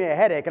it gives me a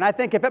headache. And I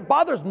think, if it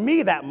bothers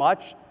me that much,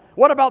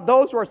 what about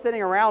those who are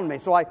sitting around me?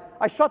 So I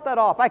shut that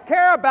off. I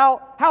care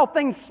about how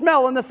things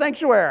smell in the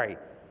sanctuary.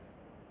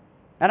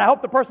 And I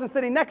hope the person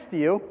sitting next to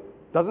you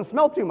doesn't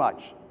smell too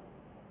much.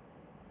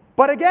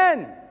 But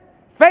again,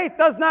 faith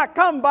does not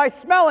come by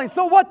smelling.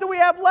 So what do we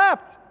have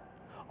left?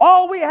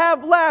 All we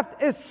have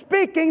left is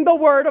speaking the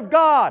Word of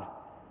God.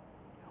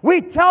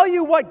 We tell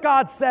you what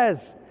God says.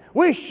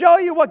 We show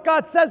you what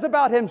God says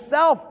about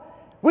Himself.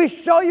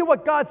 We show you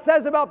what God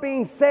says about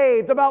being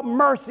saved, about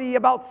mercy,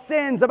 about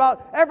sins,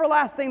 about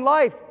everlasting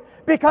life.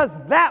 Because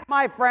that,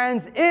 my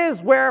friends, is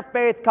where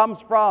faith comes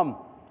from.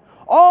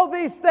 All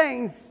these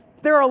things,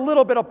 they're a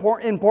little bit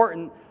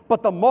important,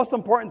 but the most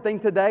important thing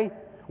today,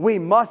 we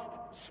must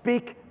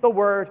speak the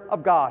Word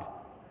of God.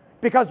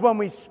 Because when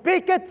we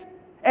speak it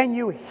and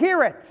you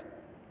hear it,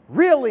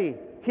 really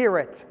hear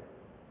it,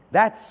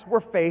 that's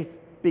where faith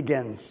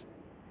begins,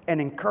 and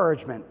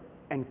encouragement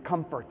and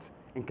comfort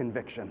and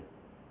conviction.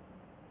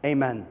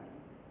 Amen.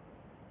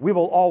 We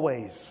will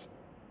always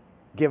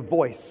give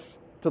voice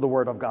to the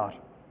Word of God,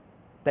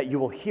 that you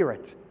will hear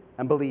it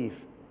and believe.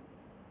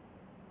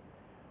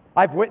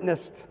 I've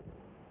witnessed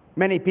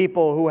many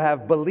people who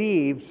have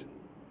believed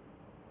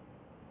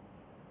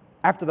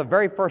after the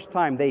very first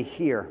time they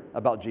hear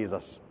about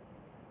Jesus.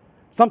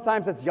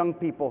 Sometimes it's young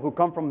people who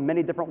come from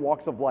many different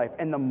walks of life,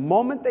 and the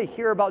moment they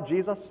hear about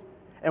Jesus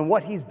and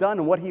what He's done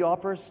and what He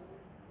offers,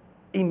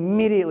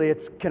 immediately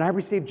it's, can I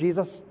receive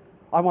Jesus?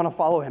 I want to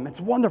follow Him. It's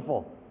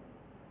wonderful.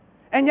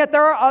 And yet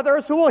there are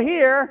others who will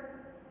hear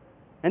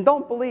and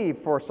don't believe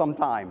for some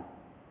time,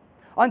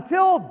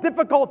 until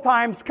difficult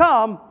times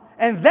come,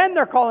 and then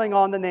they're calling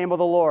on the name of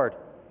the Lord.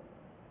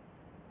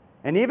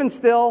 And even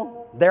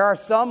still, there are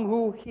some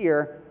who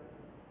hear,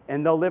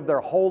 and they'll live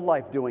their whole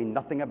life doing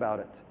nothing about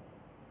it.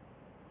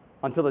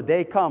 Until the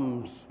day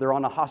comes, they're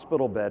on a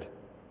hospital bed,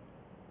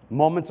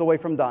 moments away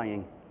from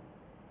dying,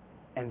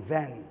 and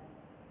then,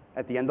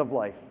 at the end of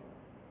life,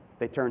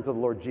 they turn to the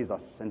Lord Jesus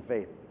in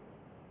faith.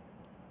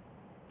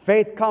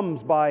 Faith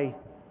comes by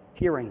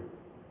hearing.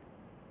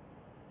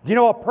 Do you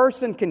know a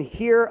person can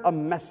hear a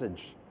message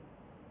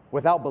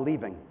without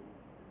believing?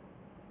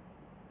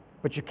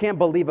 But you can't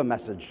believe a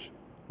message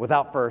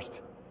without first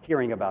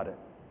hearing about it.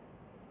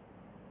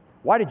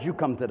 Why did you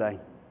come today?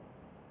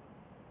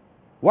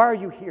 Why are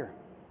you here?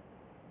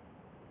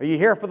 Are you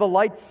here for the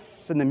lights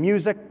and the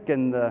music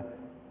and the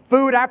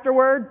food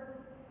afterward?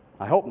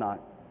 I hope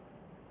not.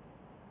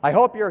 I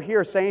hope you're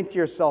here saying to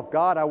yourself,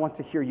 God, I want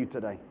to hear you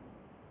today.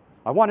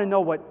 I want to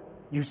know what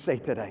you say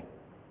today.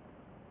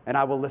 And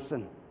I will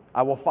listen.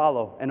 I will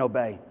follow and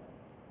obey.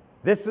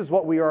 This is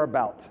what we are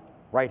about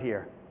right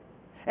here.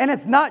 And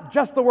it's not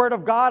just the Word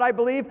of God, I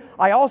believe.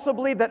 I also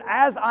believe that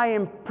as I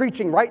am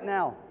preaching right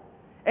now,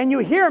 and you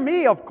hear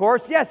me, of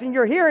course, yes, and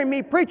you're hearing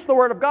me preach the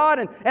Word of God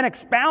and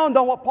expound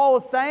on what Paul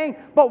is saying,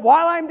 but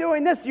while I'm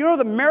doing this, you know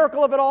the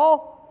miracle of it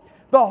all?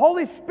 The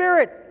Holy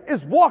Spirit is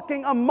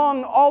walking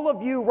among all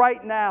of you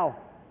right now.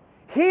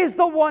 He's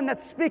the one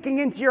that's speaking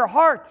into your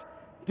heart.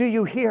 Do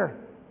you hear?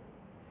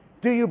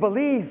 Do you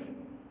believe?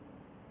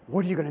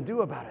 What are you going to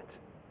do about it?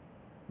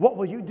 What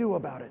will you do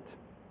about it?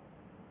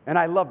 And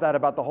I love that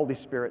about the Holy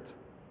Spirit.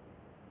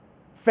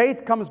 Faith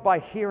comes by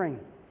hearing.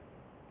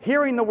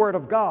 Hearing the Word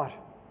of God.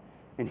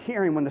 And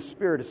hearing when the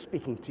Spirit is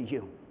speaking to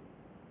you.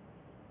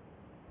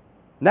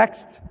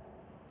 Next,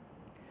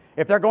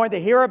 if they're going to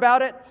hear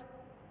about it,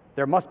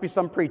 there must be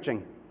some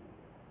preaching.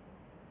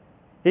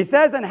 He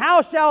says, and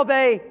how shall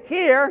they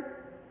hear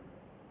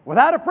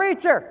without a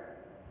preacher?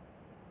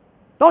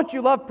 Don't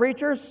you love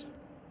preachers?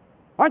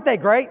 Aren't they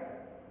great?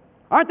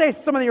 Aren't they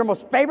some of your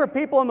most favorite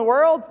people in the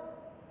world?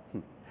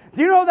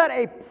 Do you know that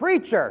a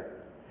preacher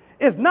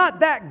is not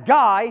that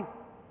guy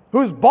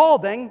who's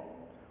balding,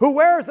 who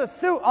wears a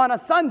suit on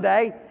a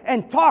Sunday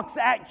and talks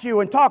at you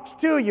and talks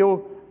to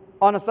you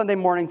on a Sunday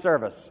morning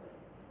service?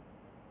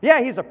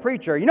 Yeah, he's a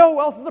preacher. You know who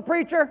else is a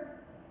preacher?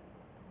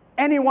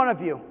 Any one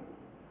of you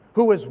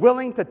who is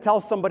willing to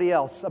tell somebody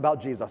else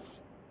about Jesus.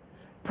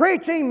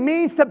 Preaching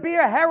means to be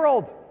a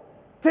herald,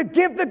 to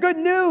give the good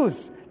news,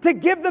 to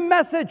give the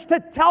message, to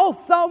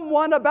tell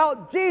someone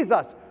about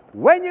Jesus.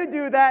 When you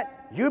do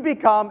that, you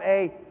become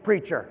a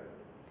preacher.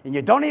 And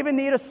you don't even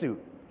need a suit.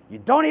 You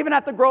don't even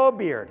have to grow a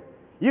beard.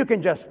 You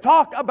can just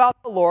talk about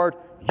the Lord.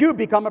 You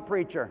become a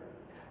preacher.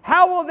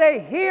 How will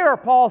they hear,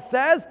 Paul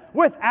says,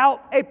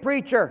 without a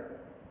preacher?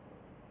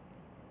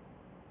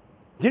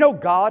 Do you know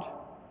God,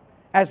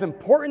 as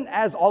important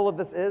as all of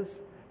this is,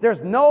 there's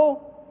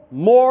no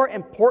more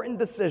important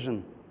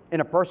decision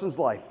in a person's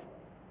life.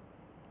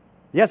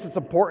 Yes, it's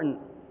important.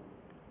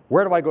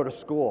 Where do I go to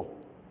school?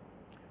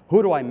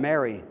 Who do I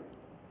marry?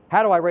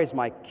 How do I raise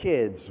my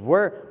kids?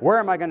 Where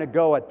am I going to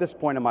go at this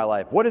point in my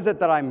life? What is it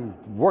that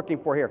I'm working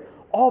for here?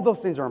 All those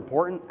things are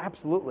important,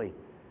 absolutely.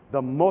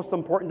 The most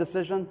important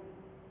decision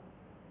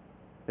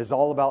is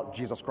all about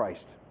Jesus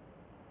Christ.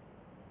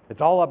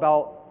 It's all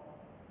about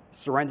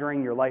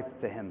surrendering your life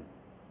to Him.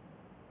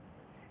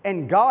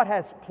 And God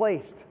has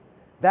placed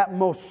that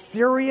most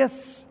serious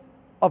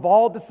of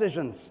all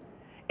decisions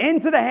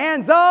into the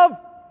hands of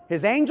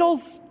His angels?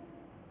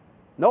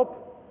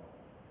 Nope.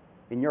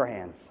 In your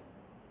hands.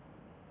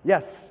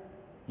 Yes,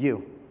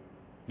 you.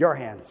 Your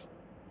hands.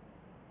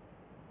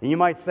 And you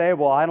might say,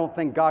 well, I don't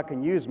think God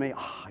can use me.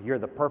 You're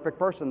the perfect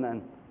person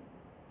then.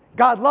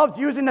 God loves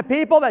using the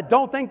people that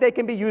don't think they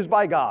can be used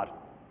by God.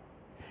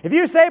 If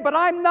you say, but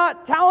I'm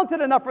not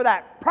talented enough for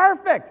that,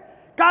 perfect.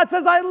 God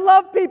says, I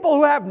love people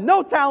who have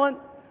no talent,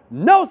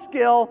 no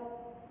skill.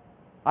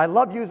 I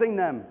love using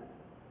them.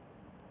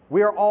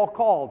 We are all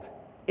called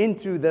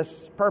into this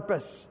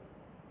purpose.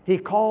 He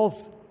calls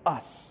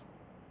us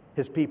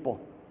His people.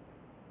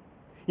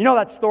 You know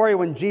that story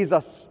when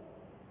Jesus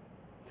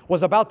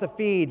was about to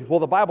feed, well,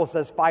 the Bible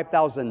says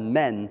 5,000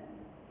 men,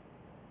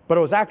 but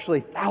it was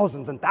actually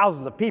thousands and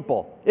thousands of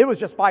people. It was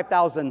just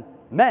 5,000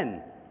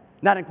 men,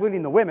 not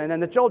including the women and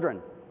the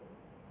children.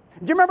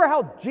 Do you remember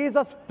how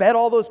Jesus fed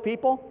all those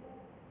people?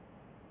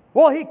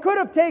 Well, he could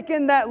have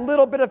taken that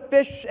little bit of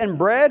fish and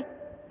bread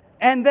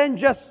and then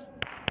just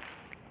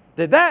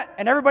did that,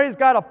 and everybody's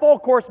got a full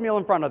course meal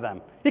in front of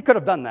them. He could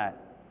have done that.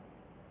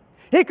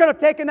 He could have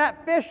taken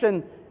that fish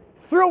and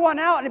threw one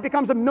out, and it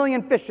becomes a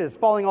million fishes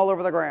falling all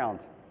over the ground.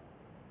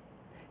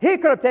 He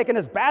could have taken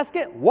his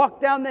basket,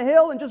 walked down the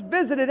hill, and just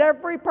visited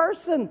every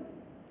person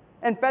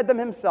and fed them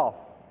himself.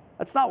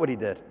 That's not what he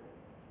did.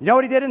 You know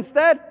what he did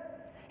instead?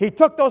 He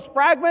took those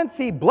fragments,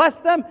 he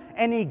blessed them,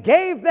 and he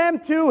gave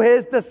them to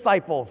his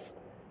disciples.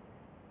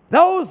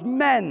 Those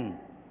men,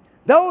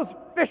 those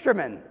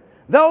fishermen,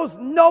 those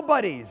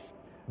nobodies,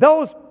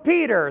 those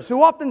Peters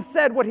who often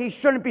said what he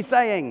shouldn't be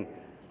saying,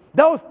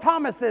 those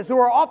Thomases who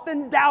are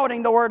often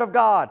doubting the Word of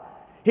God.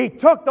 He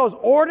took those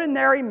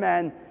ordinary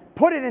men,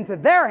 put it into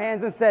their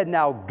hands, and said,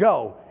 now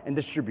go and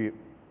distribute.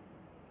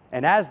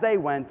 And as they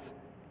went,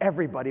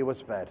 everybody was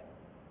fed.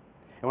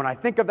 And when I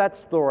think of that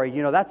story,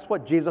 you know, that's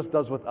what Jesus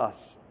does with us.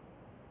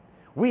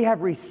 We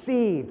have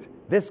received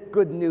this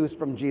good news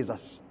from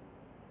Jesus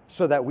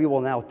so that we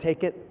will now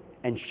take it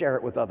and share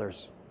it with others.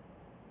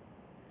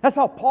 That's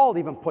how Paul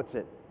even puts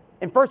it.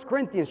 In 1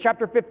 Corinthians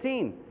chapter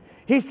 15,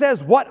 he says,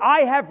 what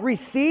I have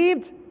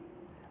received,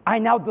 I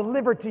now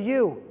deliver to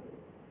you.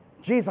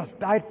 Jesus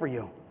died for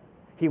you.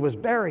 He was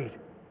buried,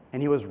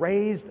 and he was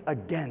raised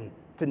again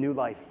to new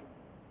life.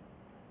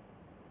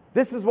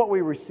 This is what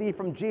we receive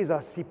from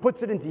Jesus. He puts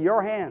it into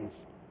your hands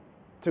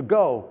to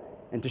go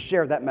and to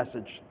share that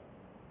message.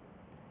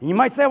 And you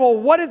might say, well,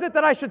 what is it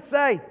that I should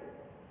say?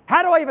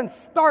 How do I even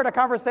start a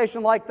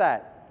conversation like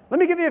that? Let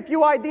me give you a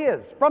few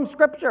ideas from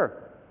Scripture.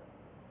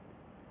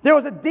 There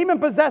was a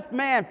demon-possessed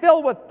man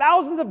filled with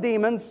thousands of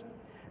demons.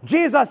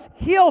 Jesus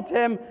healed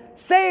him,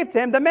 saved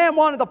him. The man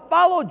wanted to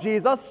follow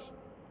Jesus.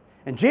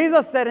 And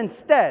Jesus said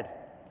instead,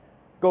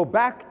 go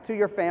back to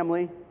your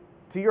family,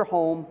 to your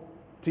home,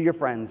 to your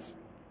friends,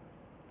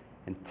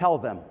 and tell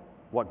them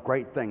what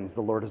great things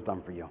the Lord has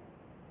done for you.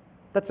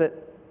 That's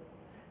it.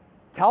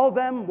 Tell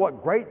them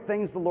what great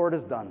things the Lord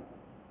has done.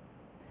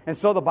 And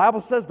so the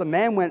Bible says the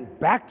man went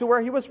back to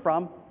where he was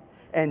from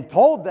and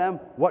told them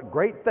what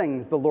great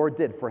things the Lord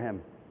did for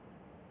him.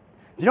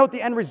 Do you know what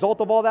the end result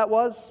of all that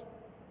was?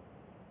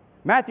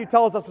 Matthew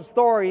tells us a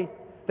story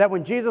that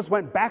when Jesus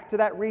went back to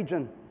that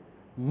region,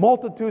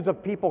 multitudes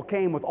of people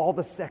came with all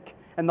the sick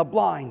and the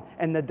blind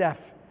and the deaf,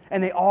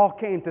 and they all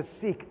came to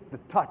seek the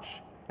touch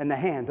and the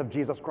hand of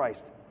Jesus Christ.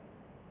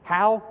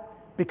 How?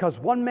 Because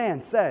one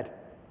man said,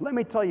 let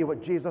me tell you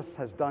what Jesus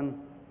has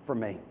done for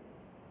me.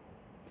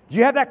 Do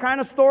you have that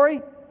kind of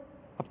story?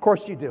 Of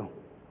course you do.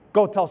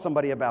 Go tell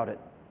somebody about it.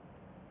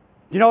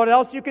 Do you know what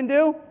else you can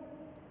do?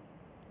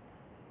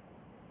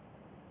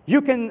 You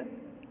can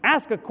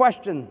ask a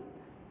question.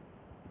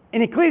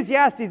 In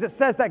Ecclesiastes, it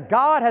says that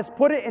God has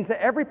put it into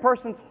every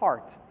person's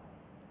heart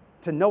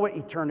to know what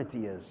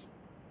eternity is.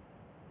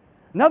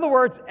 In other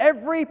words,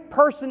 every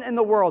person in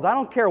the world, I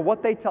don't care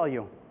what they tell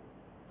you.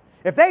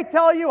 If they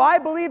tell you, I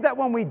believe that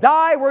when we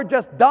die, we're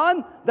just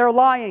done, they're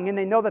lying, and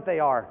they know that they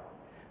are.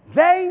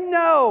 They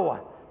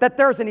know that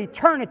there's an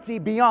eternity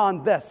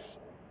beyond this.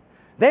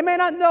 They may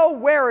not know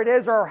where it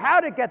is or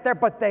how to get there,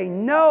 but they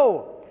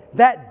know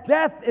that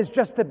death is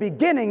just the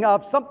beginning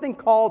of something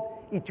called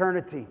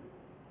eternity.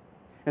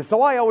 And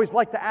so I always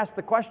like to ask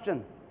the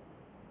question,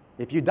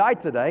 if you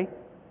died today,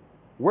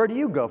 where do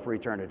you go for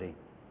eternity?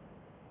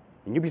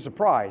 And you'd be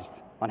surprised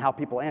on how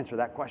people answer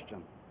that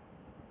question.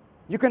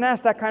 You can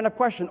ask that kind of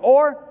question,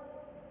 or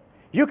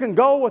you can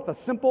go with a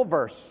simple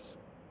verse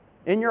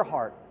in your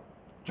heart,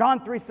 John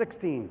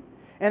 3:16,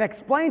 and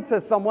explain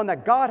to someone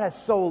that God has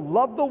so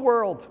loved the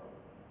world,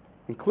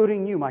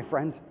 including you, my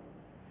friend,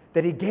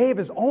 that He gave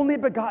His only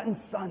begotten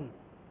Son.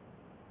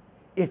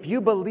 If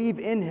you believe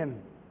in Him,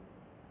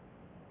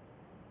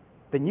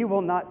 then you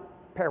will not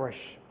perish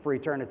for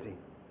eternity.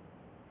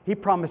 He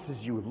promises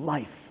you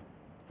life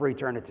for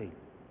eternity.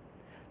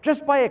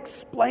 Just by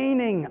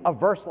explaining a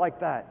verse like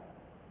that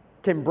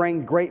can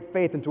bring great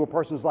faith into a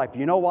person's life. Do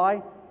you know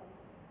why?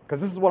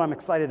 Because this is what I'm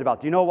excited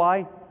about. Do you know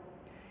why?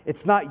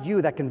 It's not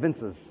you that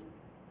convinces.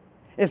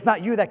 It's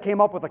not you that came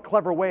up with a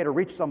clever way to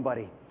reach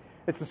somebody.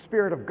 It's the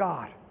Spirit of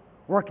God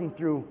working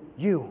through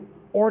you,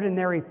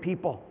 ordinary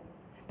people.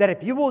 That if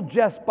you will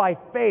just by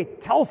faith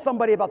tell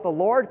somebody about the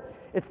Lord,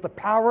 it's the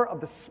power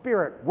of the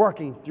Spirit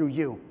working through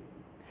you.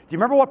 Do you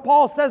remember what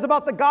Paul says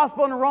about the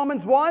gospel in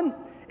Romans 1?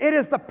 It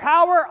is the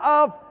power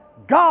of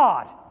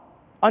God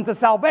unto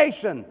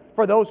salvation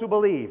for those who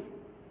believe.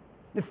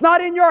 It's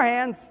not in your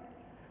hands.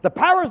 The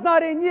power is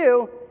not in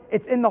you.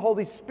 It's in the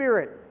Holy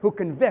Spirit who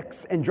convicts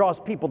and draws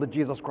people to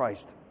Jesus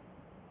Christ.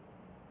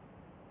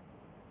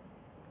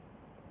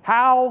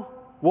 How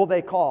will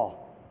they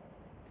call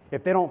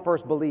if they don't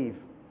first believe?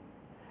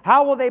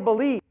 How will they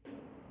believe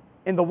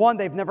in the one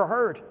they've never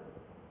heard?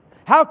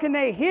 How can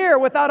they hear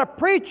without a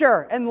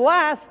preacher? And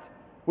last,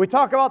 We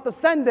talk about the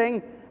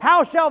sending.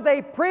 How shall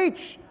they preach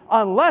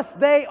unless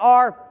they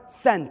are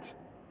sent?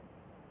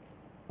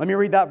 Let me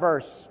read that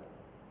verse.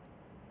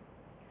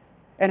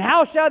 And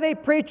how shall they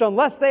preach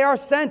unless they are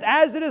sent?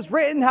 As it is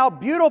written, how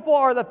beautiful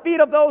are the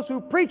feet of those who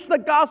preach the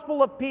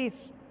gospel of peace,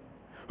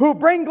 who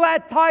bring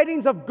glad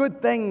tidings of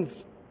good things.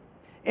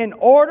 In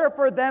order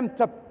for them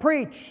to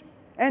preach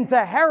and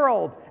to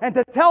herald and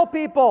to tell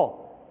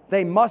people,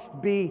 they must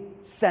be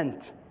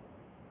sent.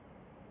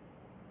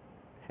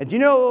 And do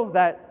you know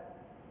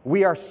that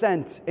we are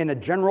sent in a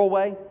general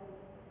way?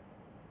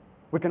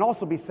 We can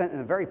also be sent in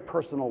a very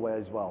personal way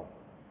as well.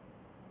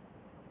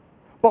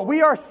 But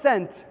we are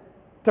sent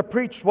to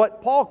preach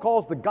what Paul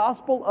calls the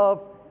gospel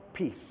of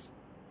peace.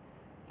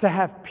 To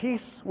have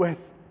peace with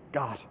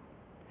God.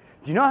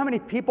 Do you know how many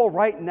people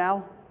right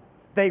now,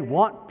 they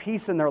want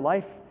peace in their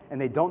life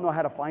and they don't know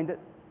how to find it?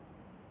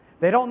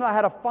 They don't know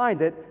how to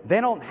find it.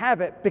 They don't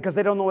have it because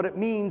they don't know what it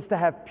means to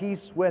have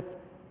peace with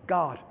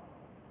God.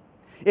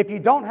 If you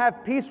don't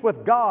have peace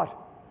with God,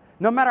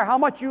 no matter how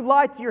much you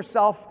lie to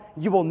yourself,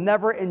 you will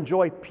never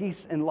enjoy peace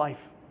in life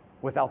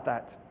without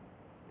that.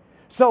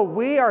 So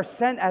we are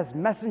sent as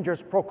messengers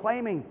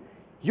proclaiming,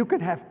 you can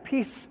have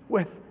peace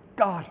with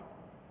God.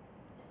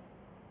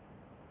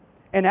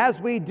 And as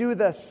we do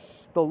this,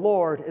 the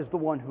Lord is the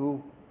one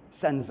who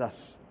sends us.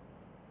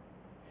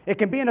 It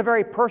can be in a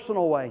very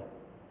personal way.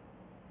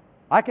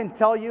 I can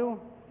tell you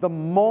the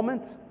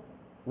moment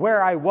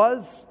where I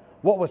was,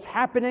 what was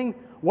happening,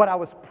 what I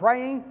was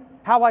praying,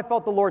 how I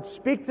felt the Lord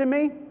speak to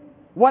me,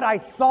 what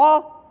I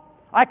saw.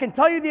 I can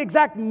tell you the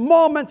exact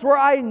moments where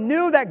I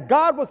knew that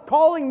God was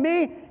calling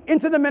me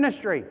into the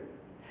ministry.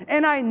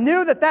 And I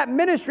knew that that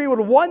ministry would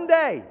one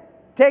day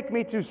take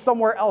me to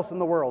somewhere else in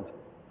the world.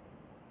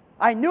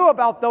 I knew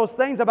about those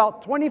things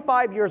about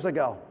 25 years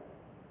ago.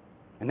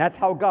 And that's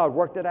how God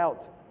worked it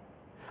out.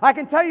 I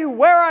can tell you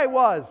where I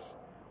was,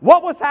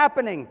 what was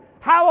happening,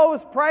 how I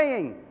was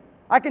praying.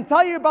 I can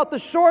tell you about the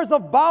shores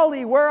of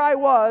Bali where I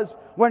was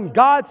when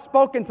God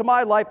spoke into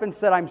my life and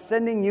said, I'm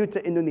sending you to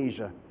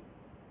Indonesia.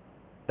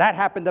 That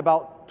happened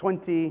about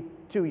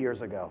 22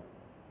 years ago,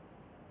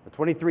 or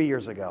 23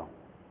 years ago.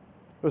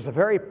 It was a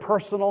very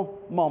personal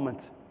moment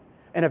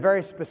and a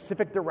very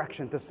specific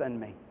direction to send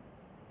me.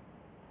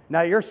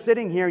 Now you're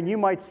sitting here and you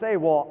might say,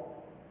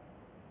 well,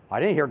 I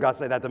didn't hear God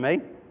say that to me.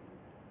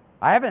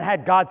 I haven't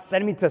had God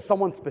send me to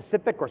someone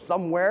specific or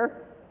somewhere.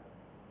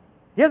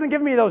 He hasn't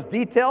given me those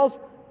details.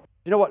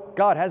 You know what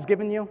God has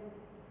given you?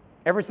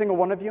 Every single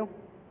one of you?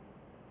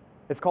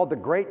 It's called the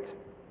Great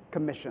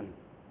Commission.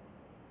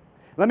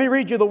 Let me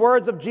read you the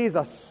words of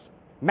Jesus.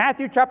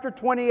 Matthew chapter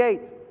 28.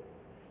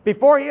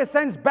 Before He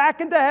ascends back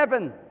into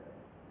heaven,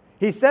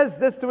 He says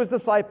this to His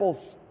disciples.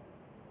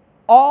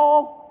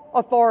 All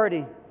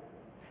authority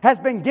has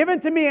been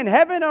given to me in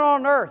heaven and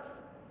on earth.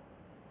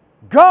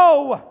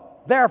 Go,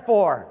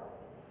 therefore,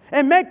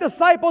 and make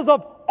disciples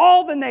of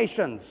all the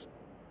nations,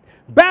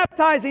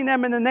 baptizing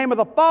them in the name of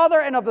the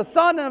Father and of the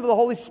Son and of the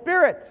Holy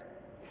Spirit,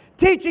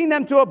 teaching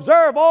them to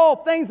observe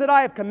all things that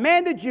I have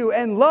commanded you,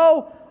 and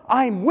lo,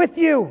 I'm with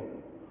you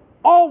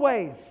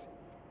always,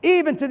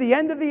 even to the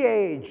end of the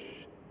age.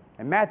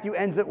 And Matthew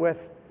ends it with,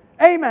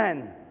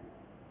 Amen.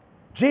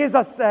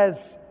 Jesus says,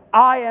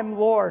 I am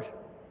Lord.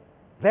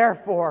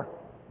 Therefore,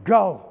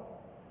 go.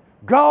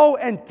 Go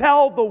and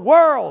tell the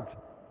world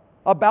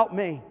about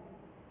me.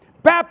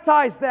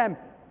 Baptize them,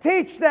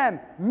 teach them,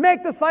 make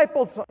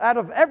disciples out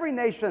of every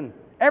nation,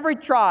 every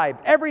tribe,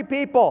 every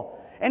people.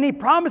 And He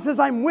promises,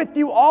 I'm with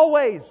you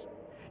always.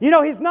 You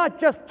know, He's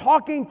not just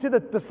talking to the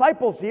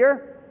disciples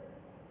here.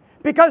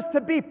 Because to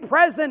be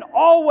present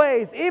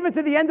always, even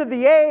to the end of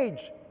the age,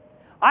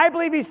 I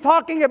believe He's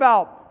talking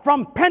about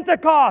from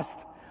Pentecost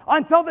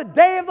until the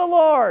day of the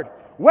Lord,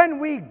 when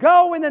we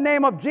go in the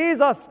name of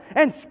Jesus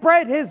and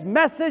spread His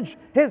message,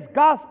 His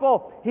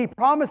gospel. He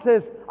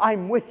promises,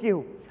 I'm with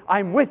you.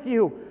 I'm with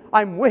you.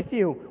 I'm with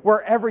you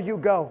wherever you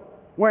go.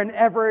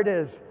 Wherever it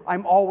is,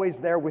 I'm always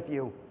there with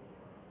you.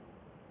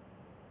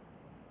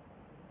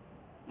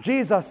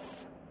 Jesus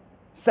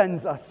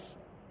sends us.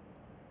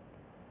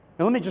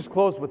 And let me just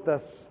close with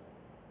this.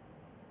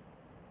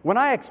 When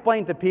I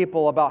explain to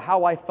people about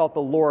how I felt the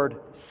Lord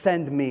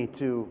send me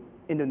to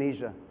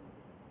Indonesia,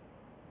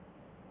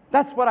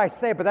 that's what I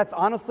say, but that's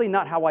honestly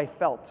not how I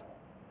felt.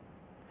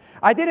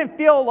 I didn't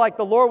feel like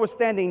the Lord was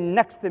standing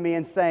next to me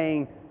and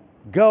saying,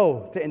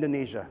 go to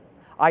Indonesia.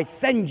 I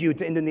send you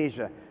to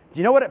Indonesia. Do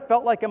you know what it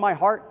felt like in my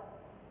heart?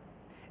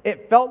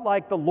 It felt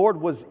like the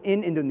Lord was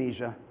in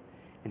Indonesia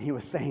and He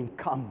was saying,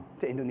 come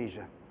to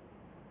Indonesia.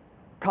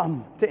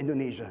 Come to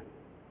Indonesia.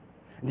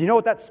 Do you know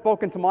what that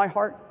spoke into my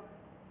heart?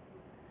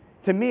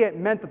 To me, it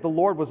meant that the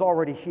Lord was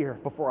already here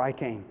before I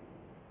came.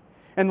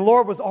 And the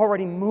Lord was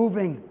already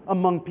moving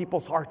among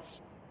people's hearts.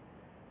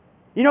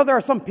 You know, there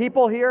are some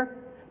people here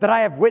that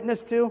I have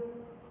witnessed to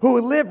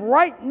who live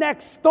right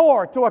next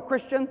door to a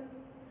Christian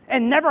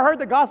and never heard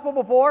the gospel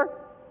before.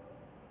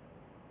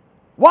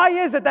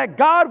 Why is it that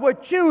God would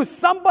choose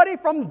somebody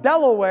from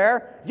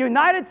Delaware,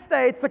 United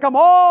States, to come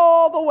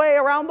all the way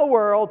around the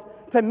world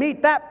to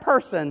meet that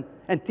person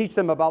and teach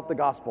them about the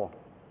gospel?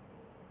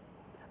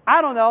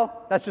 I don't know.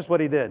 That's just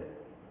what He did.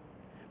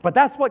 But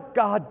that's what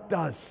God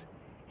does.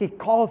 He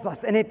calls us.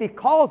 And if He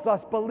calls us,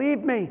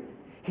 believe me,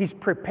 He's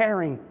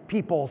preparing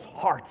people's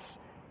hearts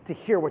to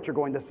hear what you're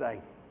going to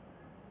say.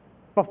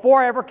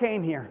 Before I ever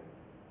came here,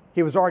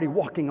 He was already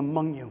walking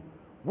among you,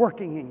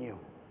 working in you.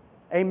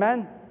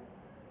 Amen?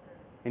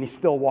 And He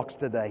still walks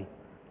today.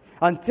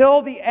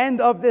 Until the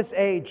end of this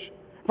age,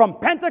 from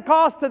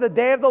Pentecost to the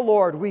day of the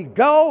Lord, we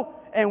go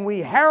and we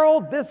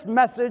herald this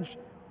message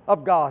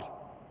of God.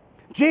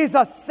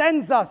 Jesus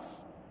sends us.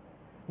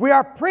 We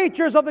are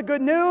preachers of the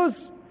good news,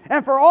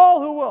 and for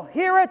all who will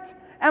hear it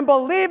and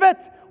believe it,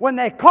 when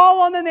they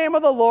call on the name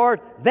of the Lord,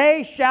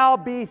 they shall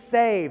be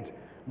saved.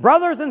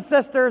 Brothers and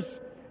sisters,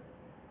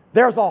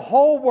 there's a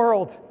whole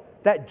world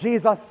that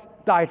Jesus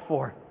died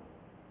for.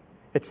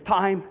 It's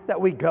time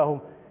that we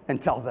go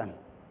and tell them.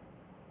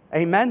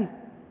 Amen?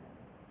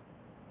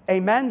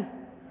 Amen?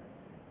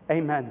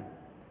 Amen.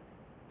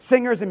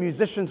 Singers and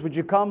musicians, would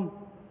you come?